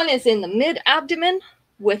 this one is in the mid-abdomen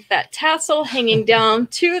with that tassel hanging down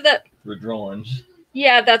to the... Red orange.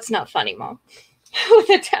 Yeah, that's not funny, Mom. With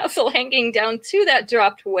the tassel hanging down to that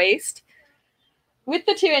dropped waist. With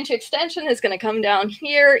the 2-inch extension, is going to come down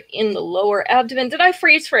here in the lower abdomen. Did I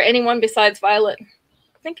freeze for anyone besides Violet? I'm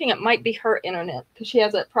thinking it might be her internet because she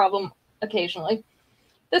has that problem occasionally.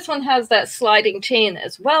 This one has that sliding chain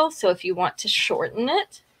as well, so if you want to shorten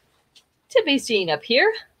it to be seen up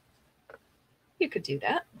here, you could do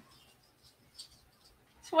that.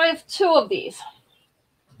 So I have 2 of these.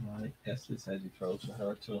 right. Yes, this as you throw to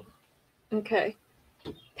her too. Okay.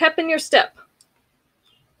 Pep in your step.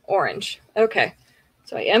 Orange. Okay.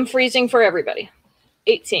 So I am freezing for everybody.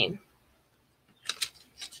 18.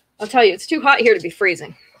 I'll tell you, it's too hot here to be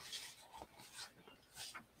freezing.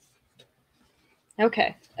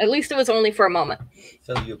 Okay. At least it was only for a moment.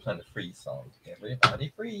 So you're playing the freeze song.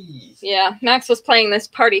 Everybody freeze. Yeah, Max was playing this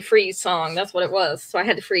party freeze song. That's what it was. So I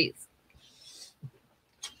had to freeze.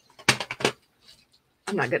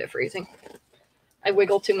 I'm not good at freezing. I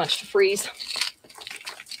wiggle too much to freeze.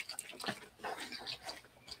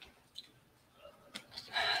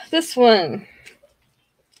 This one.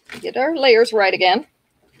 Get our layers right again.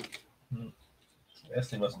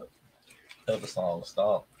 Esty must know the song.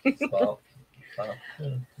 Stop. Stop. Stop.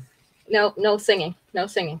 No, no singing. No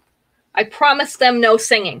singing. I promised them no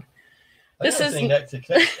singing. This is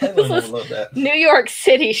New York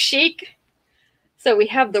City chic. So we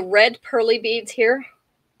have the red pearly beads here.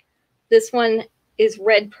 This one is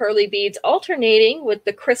red pearly beads alternating with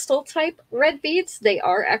the crystal type red beads. They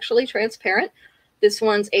are actually transparent. This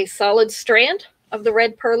one's a solid strand of the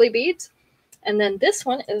red pearly beads. And then this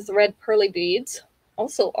one is the red pearly beads,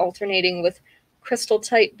 also alternating with crystal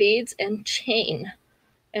type beads and chain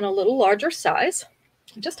in a little larger size.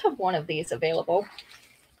 I just have one of these available.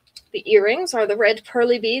 The earrings are the red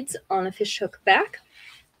pearly beads on a fishhook back.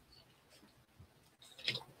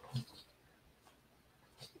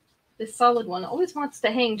 This solid one always wants to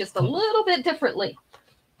hang just a little bit differently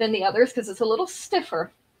than the others because it's a little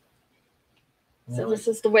stiffer. So this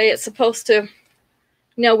is the way it's supposed to.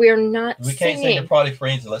 No, we are not We can't sing the party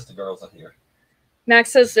freeze unless the girls are here.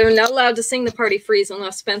 Max says they're not allowed to sing the party freeze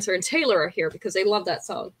unless Spencer and Taylor are here because they love that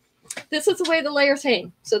song. This is the way the layers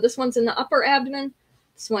hang. So this one's in the upper abdomen,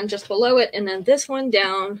 this one just below it, and then this one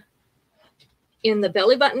down in the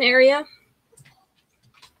belly button area.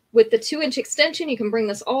 With the 2-inch extension, you can bring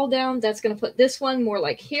this all down. That's going to put this one more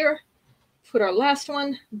like here. Put our last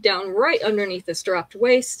one down right underneath this dropped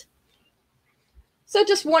waist. So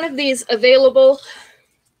just one of these available.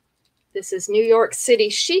 This is New York City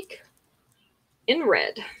chic in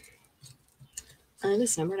red. And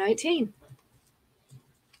it's number 19.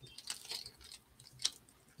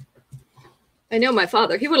 I know my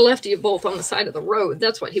father. He would have left you both on the side of the road.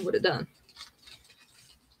 That's what he would have done.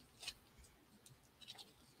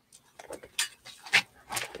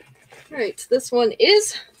 All right, this one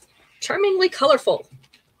is Charmingly Colorful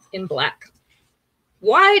in black.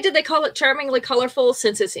 Why did they call it Charmingly Colorful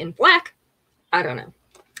since it's in black? I don't know.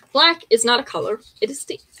 Black is not a color. It is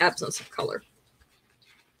the absence of color.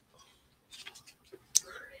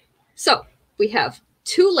 So we have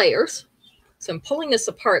 2 layers. So I'm pulling this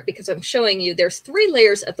apart because I'm showing you there's 3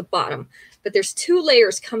 layers at the bottom, but there's 2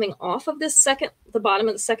 layers coming off of this the bottom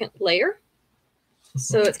of the second layer.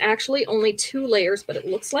 So it's actually only 2 layers, but it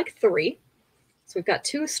looks like 3. So we've got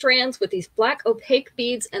 2 strands with these black opaque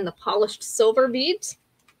beads and the polished silver beads.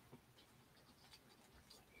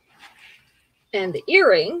 And the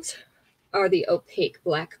earrings are the opaque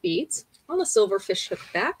black beads on a silver fishhook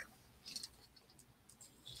back.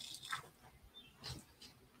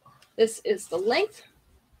 This is the length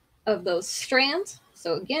of those strands.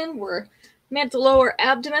 So again, we're mid to lower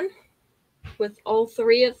abdomen with all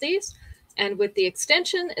 3 of these. And with the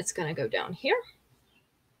extension, it's going to go down here.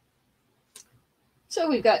 So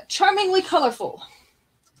we've got Charmingly Colorful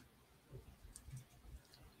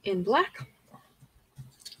in black.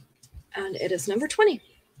 And it is number 20.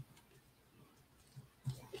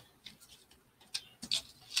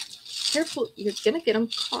 Careful, you're going to get them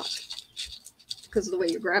caught because of the way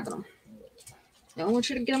you're grabbing them. I don't want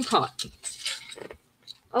you to get them caught.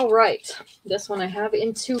 All right. This one I have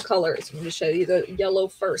in 2 colors. I'm going to show you the yellow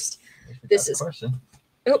first. This is...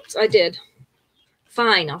 Oops, I did.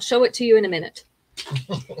 Fine, I'll show it to you in a minute.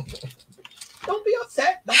 Don't be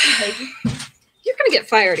upset. Don't be happy. You're going to get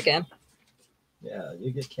fired again. Yeah,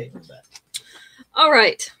 you get Caitlin back. All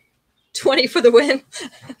right. 20 for the win.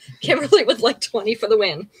 Kimberly would like 20 for the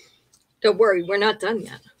win. Don't worry, we're not done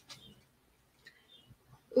yet.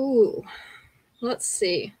 Ooh, let's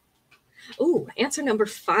see. Ooh, answer number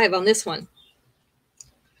 5 on this one.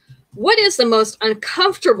 What is the most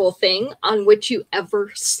uncomfortable thing on which you ever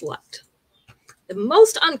slept? The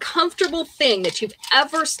most uncomfortable thing that you've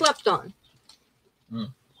ever slept on.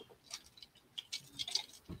 I'm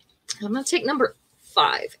going to take number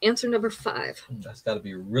 5. Answer number 5. That's got to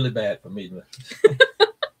be really bad for me.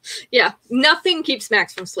 Yeah, nothing keeps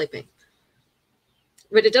Max from sleeping.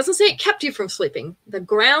 But it doesn't say it kept you from sleeping. The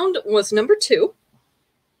ground was number 2.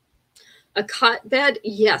 A cot bed,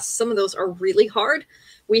 yes, some of those are really hard.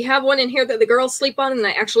 We have one in here that the girls sleep on, and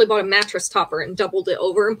I actually bought a mattress topper and doubled it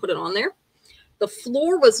over and put it on there. The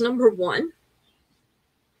floor was number 1.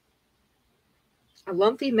 A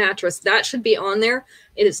lumpy mattress. That should be on there.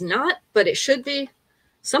 It is not, but it should be.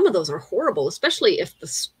 Some of those are horrible, especially if the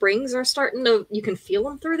springs are starting to, you can feel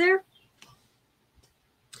them through there.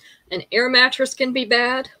 An air mattress can be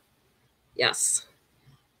bad. Yes.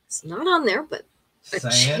 It's not on there, but a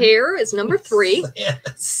chair is number 3.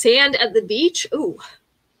 Sand at the beach. Ooh,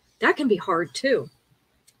 that can be hard too.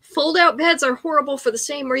 Fold-out beds are horrible for the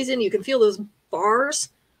same reason. You can feel those bars.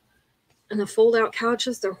 And the fold-out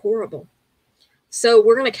couches, they're horrible. So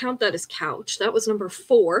we're going to count that as couch. That was number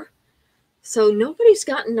 4. So nobody's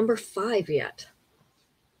gotten number 5 yet.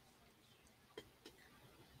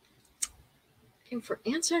 And for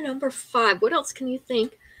answer number 5, what else can you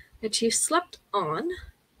think that you slept on?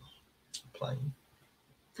 Plane.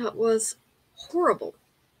 That was horrible.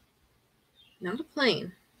 Not a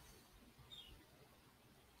plane.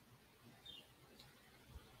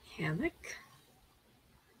 Hammock.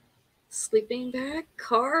 Sleeping bag.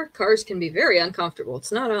 Car. Cars can be very uncomfortable.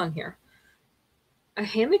 It's not on here. A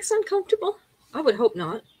hammock's uncomfortable? I would hope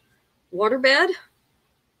not. Waterbed.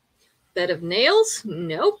 Bed of nails?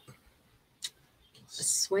 Nope. A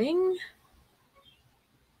swing.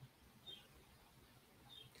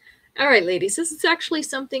 All right, ladies, this is actually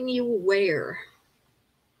something you wear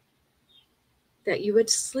that you would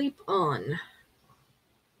sleep on.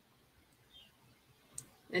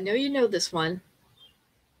 I know you know this one.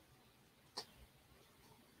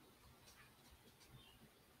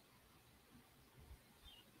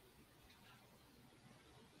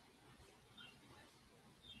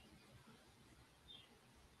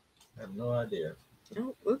 I have no idea.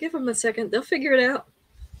 No, we'll give them a second. They'll figure it out.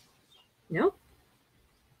 Nope.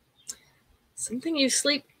 Something you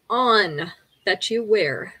sleep on that you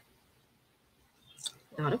wear.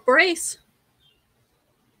 Not a brace.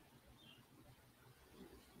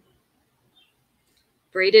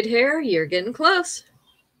 Braided hair, you're getting close.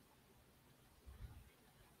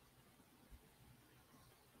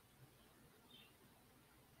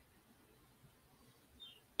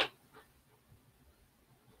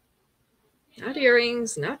 Not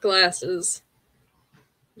earrings, not glasses,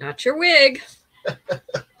 not your wig.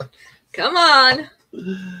 Come on.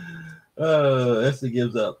 Ashley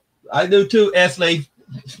gives up. I do too, Ashley.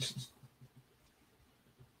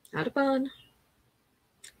 Not a bun.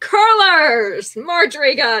 Curlers.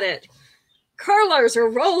 Marjorie got it. Curlers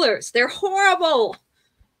or rollers. They're horrible.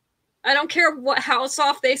 I don't care how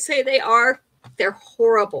soft they say they are. They're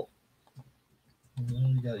horrible.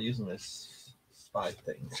 You got to use them as spy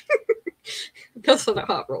things. Those are the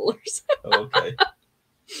hot rollers. Oh, okay.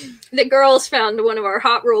 The girls found one of our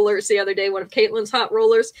hot rollers the other day, one of Caitlin's hot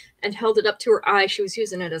rollers, and held it up to her eye. She was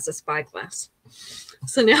using it as a spyglass.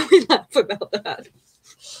 So now we laugh about that.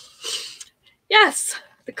 Yes,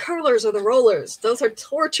 the curlers or the rollers. Those are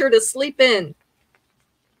torture to sleep in.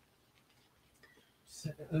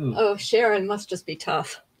 Ooh. Oh, Sharon must just be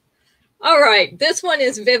tough. All right, this one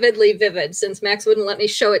is vividly vivid since Max wouldn't let me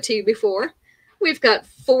show it to you before. We've got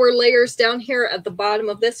 4 layers down here at the bottom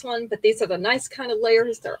of this one, but these are the nice kind of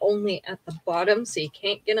layers. They're only at the bottom, so you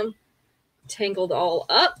can't get them tangled all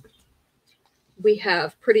up. We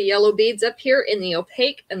have pretty yellow beads up here in the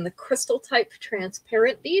opaque and the crystal type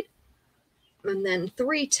transparent bead. And then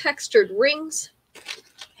 3 textured rings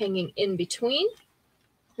hanging in between.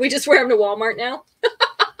 We just wear them to Walmart now.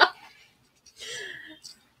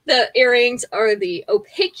 The earrings are the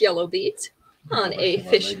opaque yellow beads on a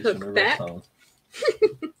fish hook back.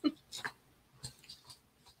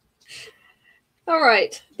 All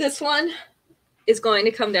right, this one is going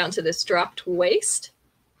to come down to this dropped waist.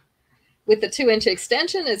 With the 2-inch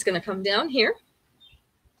extension, it's going to come down here.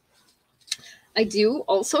 I do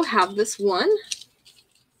also have this one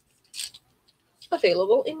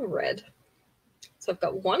available in red. So I've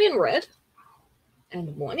got one in red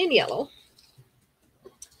and one in yellow.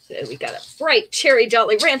 So we got a bright cherry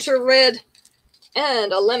Jolly Rancher red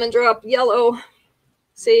and a lemon drop yellow.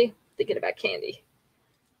 See, thinking about candy.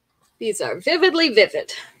 These are vividly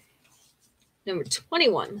vivid. Number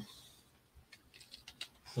 21.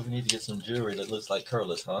 So we need to get some jewelry that looks like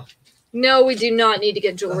curlers, huh? No, we do not need to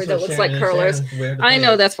get jewelry that looks like curlers. I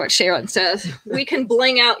know that's what Sharon says. We can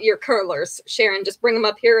bling out your curlers. Sharon, just bring them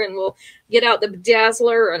up here and we'll get out the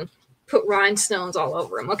bedazzler and put rhinestones all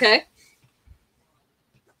over them, okay?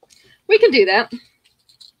 We can do that.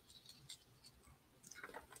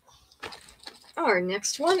 Our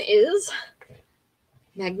next one is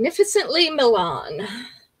Magnificently Milan.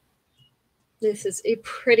 This is a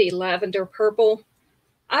pretty lavender purple.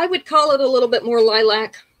 I would call it a little bit more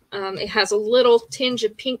lilac. It has a little tinge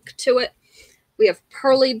of pink to it. We have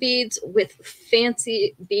pearly beads with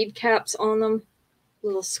fancy bead caps on them.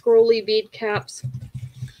 little scrolly bead caps,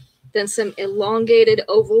 then some elongated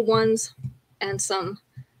oval ones, and some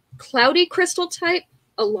cloudy crystal type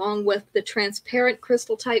along with the transparent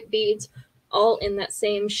crystal type beads, all in that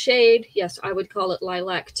same shade. Yes, I would call it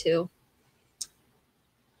lilac too.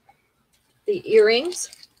 The earrings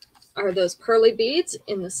are those pearly beads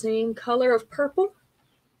in the same color of purple.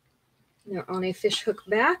 They're on a fishhook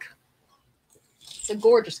back. It's a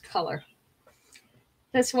gorgeous color.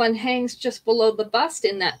 This one hangs just below the bust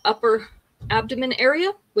in that upper abdomen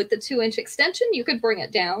area with the 2-inch extension. You could bring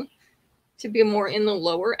it down to be more in the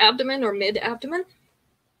lower abdomen or mid abdomen.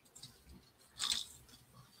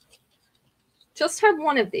 Just have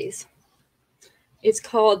one of these. It's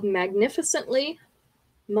called Magnificently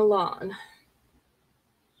Milan.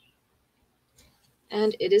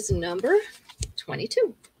 And it is number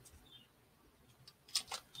 22.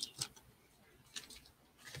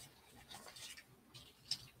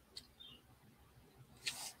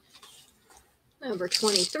 Number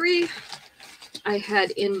 23, I had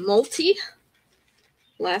in multi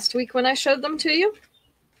last week when I showed them to you.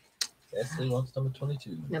 Esley wants number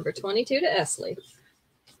 22. Number 22 to Esley.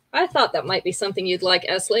 I thought that might be something you'd like,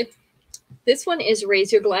 Esley. This one is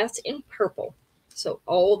Raise Your Glass in purple. So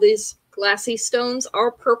all these glassy stones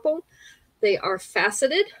are purple. They are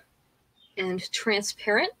faceted and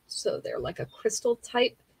transparent. So they're like a crystal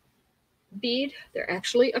type bead. They're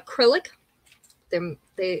actually acrylic.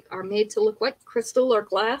 They are made to look like crystal or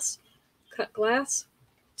glass, cut glass.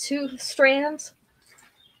 2 strands.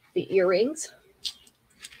 The earrings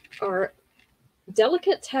are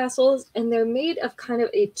delicate tassels, and they're made of kind of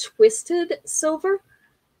a twisted silver.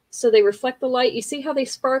 So they reflect the light. You see how they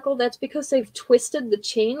sparkle? That's because they've twisted the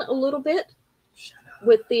chain a little bit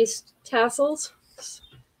with these tassels.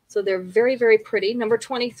 So they're very, very pretty. Number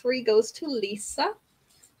 23 goes to Lisa.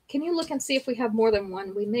 Can you look and see if we have more than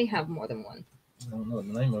one? We may have more than one. I don't know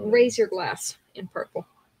the name of it. Raise Your Glass in purple.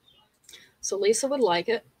 So Lisa would like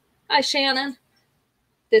it. Hi, Shannon.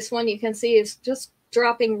 This one you can see is just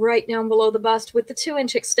dropping right down below the bust with the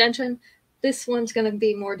 2-inch extension. This one's going to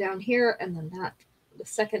be more down here, and then the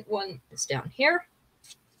second one is down here.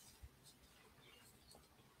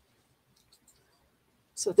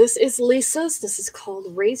 So this is Lisa's. This is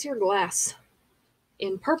called Raise Your Glass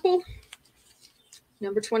in purple.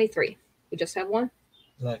 Number 23. We just have one?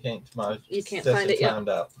 I can't. You can't find it yet.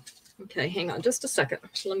 Out. Okay, hang on just a second.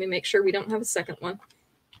 Let me make sure we don't have a second one.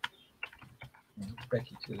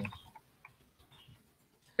 Becky too.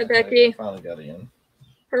 Hi, Becky. I finally got it in.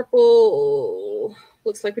 Purple.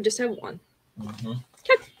 Looks like we just have one. Mm-hmm.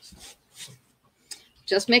 Okay.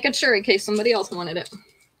 Just making sure in case somebody else wanted it.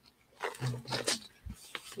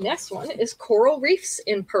 Next one is Coral Reefs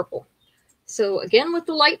in purple. So again, with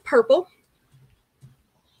the light purple,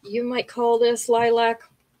 you might call this lilac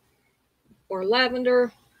or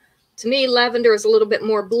lavender. To me, lavender is a little bit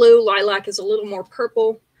more blue. Lilac is a little more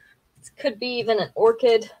purple. It could be even an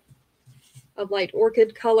orchid, a light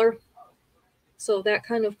orchid color. So that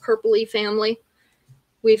kind of purpley family.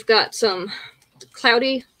 We've got some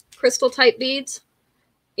cloudy crystal type beads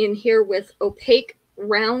in here with opaque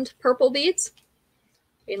round purple beads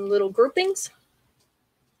in little groupings.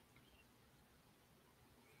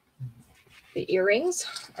 The earrings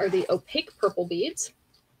are the opaque purple beads.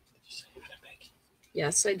 Did you say you had Becky?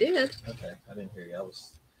 Yes, I did. Okay, I didn't hear you. I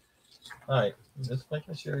was. All right, just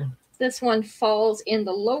making sure. This one falls in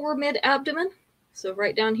the lower mid abdomen. So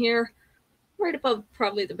right down here, right above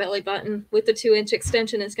probably the belly button with the 2-inch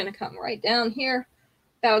extension is going to come right down here,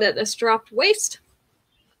 about at this dropped waist.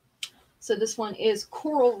 So this one is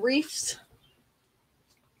Coral Reefs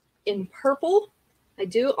in purple. I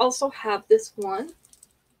do also have this one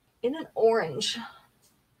in an orange,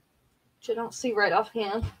 which I don't see right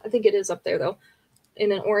offhand. I think it is up there though,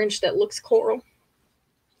 in an orange that looks coral.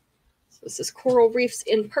 So this is Coral Reefs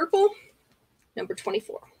in purple, number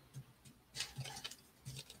 24.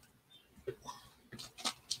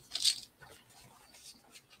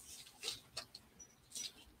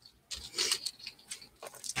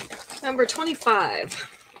 Number 25.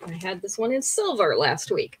 I had this one in silver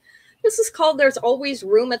last week. This is called There's Always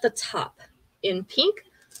Room at the Top in pink.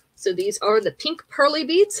 So these are the pink pearly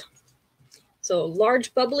beads. So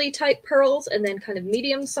large bubbly type pearls and then kind of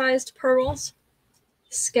medium-sized pearls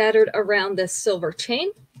scattered around this silver chain.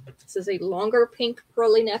 This is a longer pink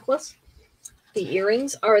pearly necklace. The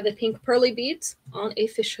earrings are the pink pearly beads on a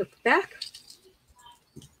fishhook back.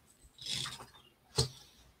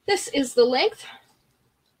 This is the length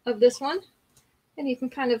of this one. And you can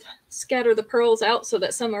kind of scatter the pearls out so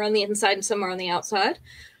that some are on the inside and some are on the outside.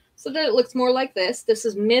 So that it looks more like this. This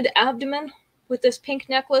is mid-abdomen with this pink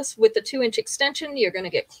necklace with the 2-inch extension. You're going to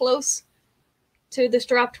get close to this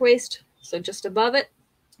dropped waist, so just above it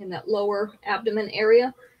in that lower abdomen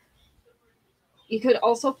area. You could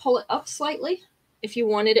also pull it up slightly if you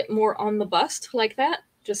wanted it more on the bust like that.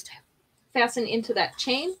 Just fasten into that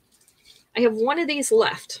chain. I have one of these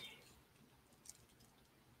left.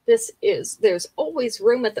 There's always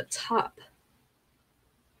room at the top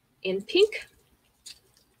in pink,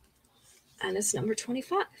 and it's number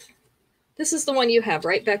 25. This is the one you have,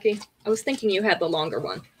 right, Becky? I was thinking you had the longer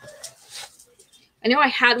one. I know I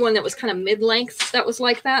had one that was kind of mid-length that was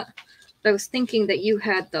like that, but I was thinking that you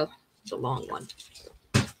had the long one.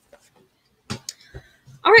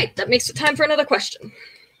 All right, that makes it time for another question.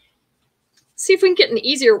 See if we can get an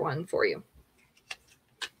easier one for you.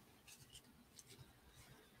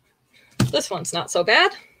 This one's not so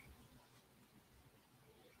bad.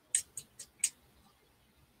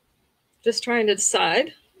 Just trying to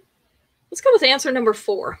decide. Let's go with answer number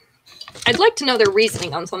 4. I'd like to know their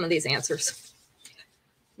reasoning on some of these answers.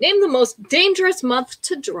 Name the most dangerous month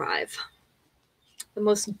to drive. The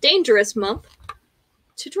most dangerous month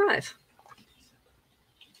to drive.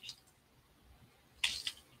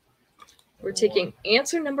 We're taking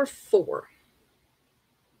answer number 4.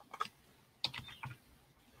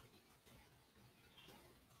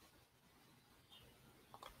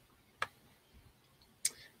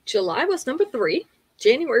 July was number 3.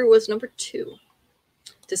 January was number 2.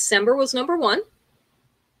 December was number 1.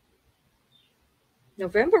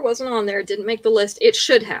 November wasn't on there. It didn't make the list. It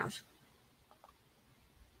should have.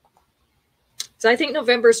 So I think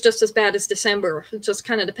November is just as bad as December. It just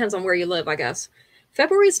kind of depends on where you live, I guess.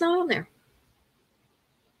 February is not on there.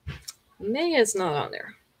 May is not on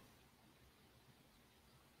there.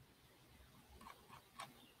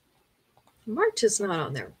 March is not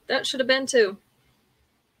on there. That should have been too.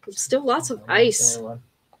 There's still lots of ice. So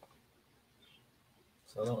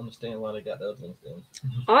I don't understand why they got the other ones then.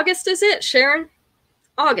 August is it, Sharon.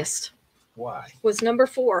 August. Why? Was number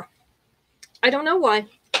 4. I don't know why.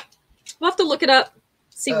 We'll have to look it up.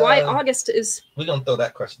 See why August is. We're gonna throw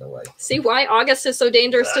that question away. See why August is so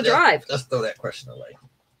dangerous to drive. Let's throw that question away.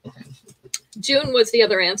 June was the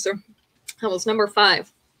other answer. That was number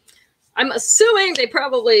 5. I'm assuming they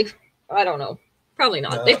probably, I don't know, probably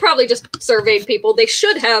not. They probably just surveyed people. They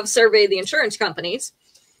should have surveyed the insurance companies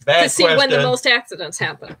to see when the most accidents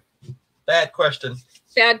happen. Bad question.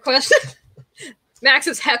 Bad question. Max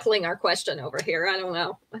is heckling our question over here. I don't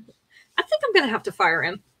know. I think I'm going to have to fire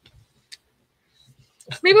him.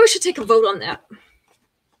 Maybe we should take a vote on that.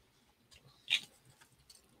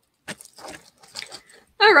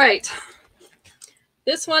 All right.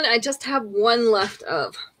 This one, I just have one left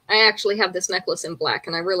of. I actually have this necklace in black,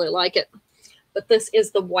 and I really like it. But this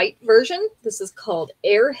is the white version. This is called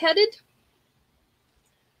Airheaded.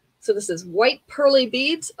 So this is white pearly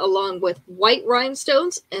beads along with white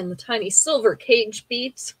rhinestones and the tiny silver cage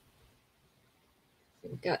beads.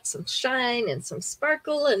 We've got some shine and some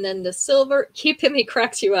sparkle, and then the silver. Keep him, he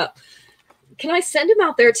cracks you up. Can I send him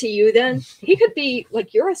out there to you then? He could be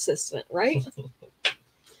like your assistant, right?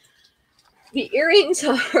 The earrings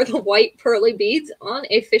are the white pearly beads on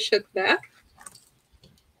a fishhook back.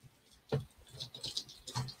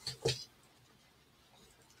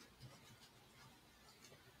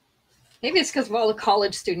 Maybe it's because of all the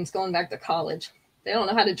college students going back to college. They don't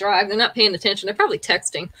know how to drive. They're not paying attention. They're probably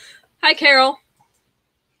texting. Hi, Carol.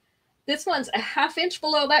 This one's a 1/2 inch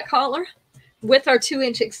below that collar. With our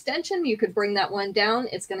 2-inch extension, you could bring that one down.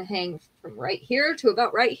 It's going to hang from right here to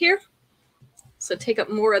about right here. So take up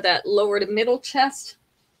more of that lower to middle chest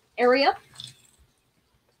area.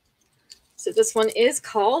 So this one is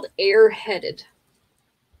called Airheaded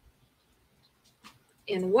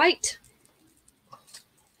in white.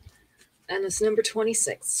 And it's number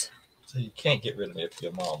 26. So you can't get rid of me if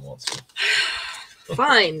your mom wants to.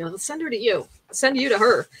 Fine. I'll send her to you. I'll send you to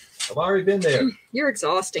her. I've already been there. You're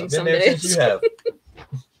exhausting I've been some there days. since you have.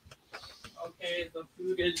 Okay, the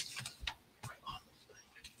food is.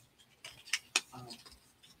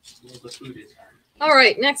 The food is. All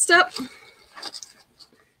right, next up.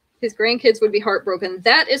 His grandkids would be heartbroken.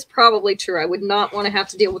 That is probably true. I would not want to have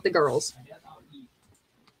to deal with the girls.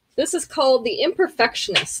 This is called the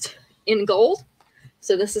Imperfectionist in gold.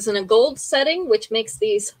 So this is in a gold setting, which makes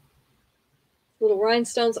these little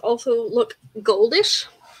rhinestones also look goldish.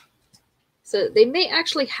 So they may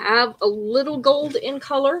actually have a little gold in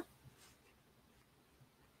color.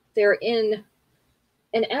 They're in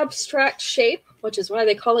an abstract shape, which is why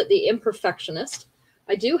they call it the Imperfectionist.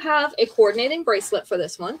 I do have a coordinating bracelet for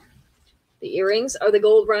this one. The earrings are the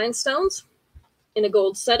gold rhinestones in a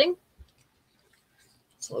gold setting.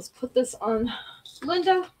 So let's put this on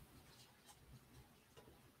Linda.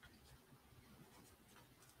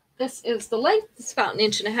 This is the length. It's about 1.5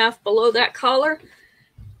 inches below that collar.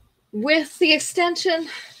 With the extension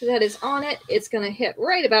that is on it, it's going to hit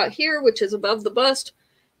right about here, which is above the bust,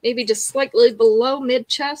 maybe just slightly below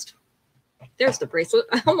mid-chest. There's the bracelet.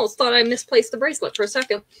 I almost thought I misplaced the bracelet for a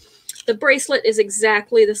second. The bracelet is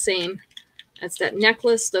exactly the same as that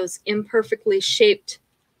necklace, those imperfectly shaped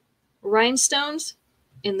rhinestones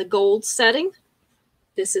in the gold setting.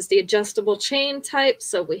 This is the adjustable chain type,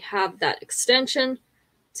 so we have that extension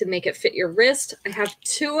to make it fit your wrist. I have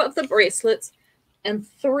 2 of the bracelets and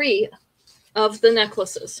 3 of the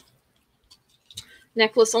necklaces.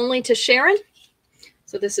 Necklace only to Sharon.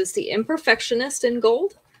 So this is the Imperfectionist in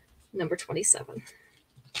gold, number 27.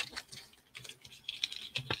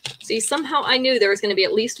 See, somehow I knew there was going to be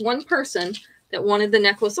at least one person that wanted the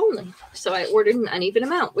necklace only. So I ordered an uneven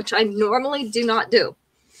amount, which I normally do not do.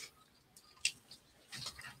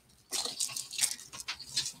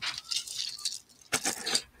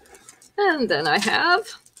 And then I have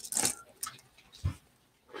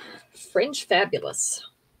Fringe Fabulous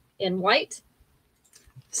in white.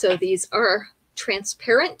 So these are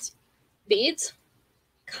transparent beads,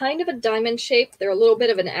 kind of a diamond shape. They're a little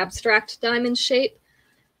bit of an abstract diamond shape.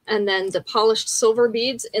 And then the polished silver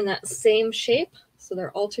beads in that same shape. So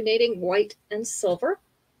they're alternating white and silver.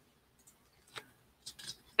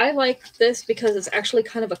 I like this because it's actually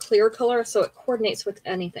kind of a clear color, so it coordinates with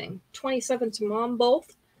anything. 27 to Mom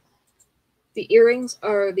both. The earrings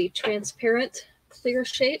are the transparent clear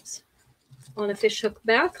shapes on a fishhook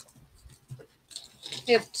back.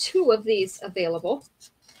 I have 2 of these available.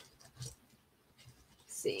 Let's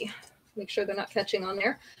see, make sure they're not catching on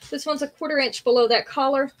there. This one's 1/4 inch below that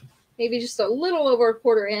collar, maybe just a little over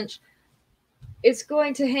 1/4 inch. It's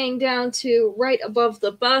going to hang down to right above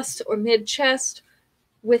the bust or mid-chest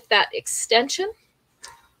with that extension.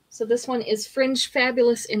 So this one is Fringe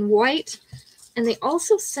Fabulous in white. And they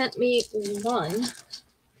also sent me one,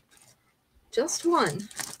 just one,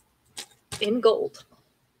 in gold.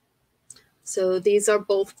 So these are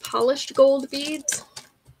both polished gold beads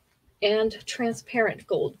and transparent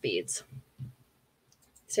gold beads.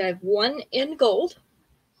 So I have 1 in gold,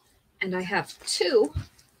 and I have 2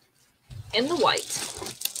 in the white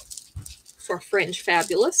for Fringe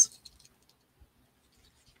Fabulous.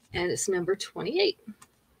 And it's number 28.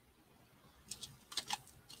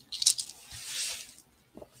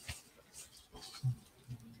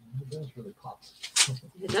 Really pop.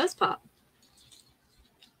 It does pop.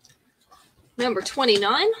 Number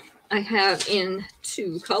 29, I have in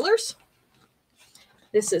 2 colors.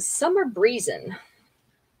 This is Summer Breezin'.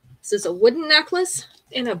 This is a wooden necklace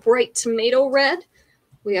in a bright tomato red.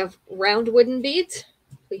 We have round wooden beads.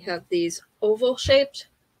 We have these oval-shaped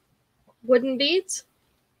wooden beads.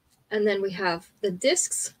 And then we have the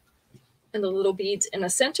discs and the little beads in the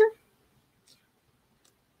center.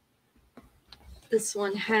 This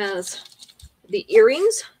one has the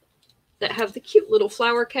earrings that have the cute little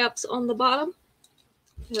flower caps on the bottom.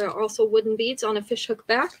 There are also wooden beads on a fishhook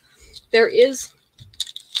back. There is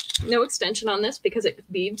no extension on this because it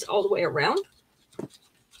beads all the way around.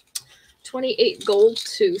 28 gold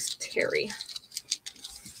tooth Terry.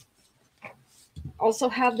 Also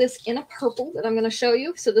have this in a purple that I'm going to show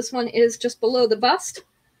you. So this one is just below the bust.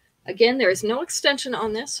 Again, there is no extension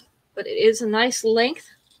on this, but it is a nice length.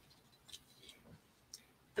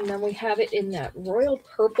 And then we have it in that royal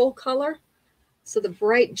purple color. So the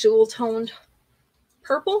bright jewel-toned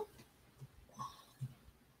purple.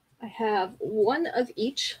 I have 1 of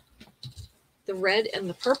each, the red and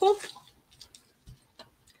the purple.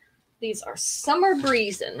 These are Summer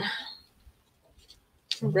Breezin'.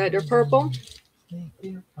 Red or purple.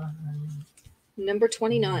 Number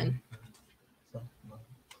 29.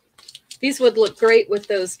 These would look great with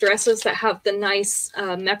those dresses that have the nice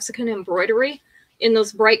Mexican embroidery in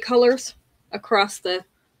those bright colors across the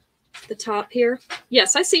top here.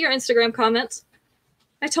 Yes, I see your Instagram comments.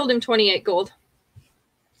 I told him 28 gold.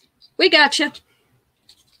 We got you.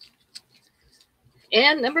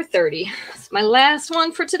 And number 30. It's my last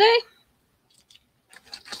one for today.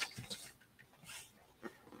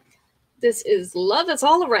 This is Love Is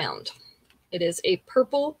All Around. It is a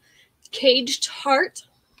purple caged heart.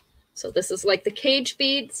 So this is like the cage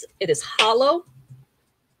beads. It is hollow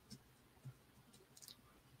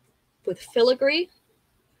with filigree.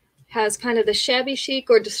 Has kind of the shabby chic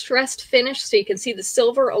or distressed finish, so you can see the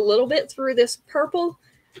silver a little bit through this purple.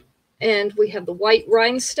 And we have the white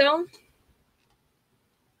rhinestone.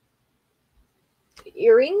 The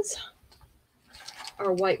earrings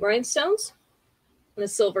are white rhinestones in a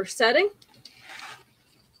silver setting.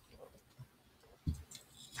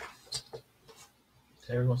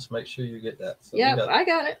 Terry wants to make sure you get that. So Yeah, I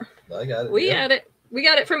got it. I got it. We had it. We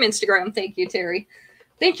got it from Instagram. Thank you, Terry.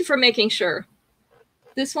 Thank you for making sure.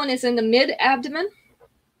 This one is in the mid-abdomen.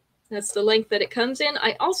 That's the length that it comes in.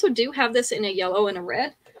 I also do have this in a yellow and a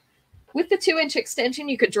red. With the 2-inch extension,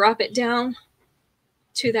 you could drop it down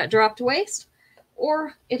to that dropped waist,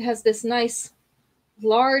 or it has this nice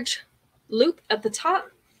large loop at the top.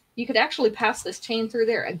 You could actually pass this chain through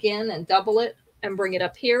there again and double it and bring it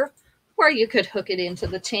up here, or you could hook it into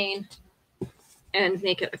the chain and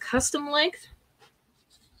make it a custom length.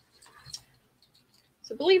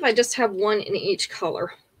 So I believe I just have one in each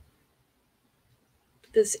color.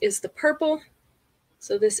 This is the purple.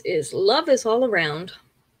 So this is Love is All Around.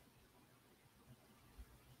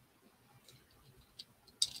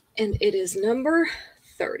 And it is number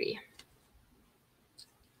 30.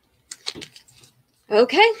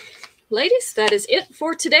 Okay, ladies, that is it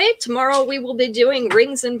for today. Tomorrow we will be doing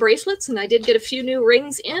rings and bracelets, and I did get a few new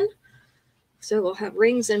rings in. So we'll have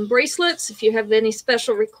rings and bracelets. If you have any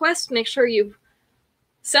special requests, make sure you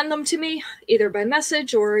send them to me, either by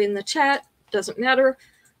message or in the chat. Doesn't matter,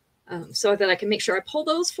 so that I can make sure I pull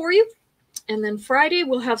those for you. And then Friday,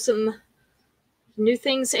 we'll have some new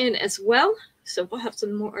things in as well. So we'll have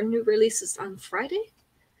some more new releases on Friday.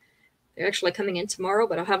 They're actually coming in tomorrow,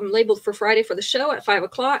 but I'll have them labeled for Friday for the show at 5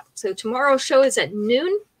 o'clock. So tomorrow's show is at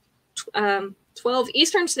noon, 12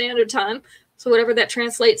 Eastern Standard Time. So whatever that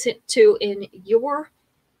translates it to in your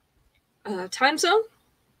time zone.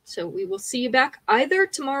 So we will see you back either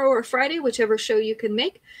tomorrow or Friday, whichever show you can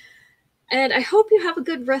make. And I hope you have a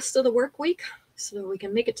good rest of the work week so we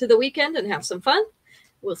can make it to the weekend and have some fun.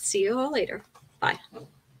 We'll see you all later. Bye.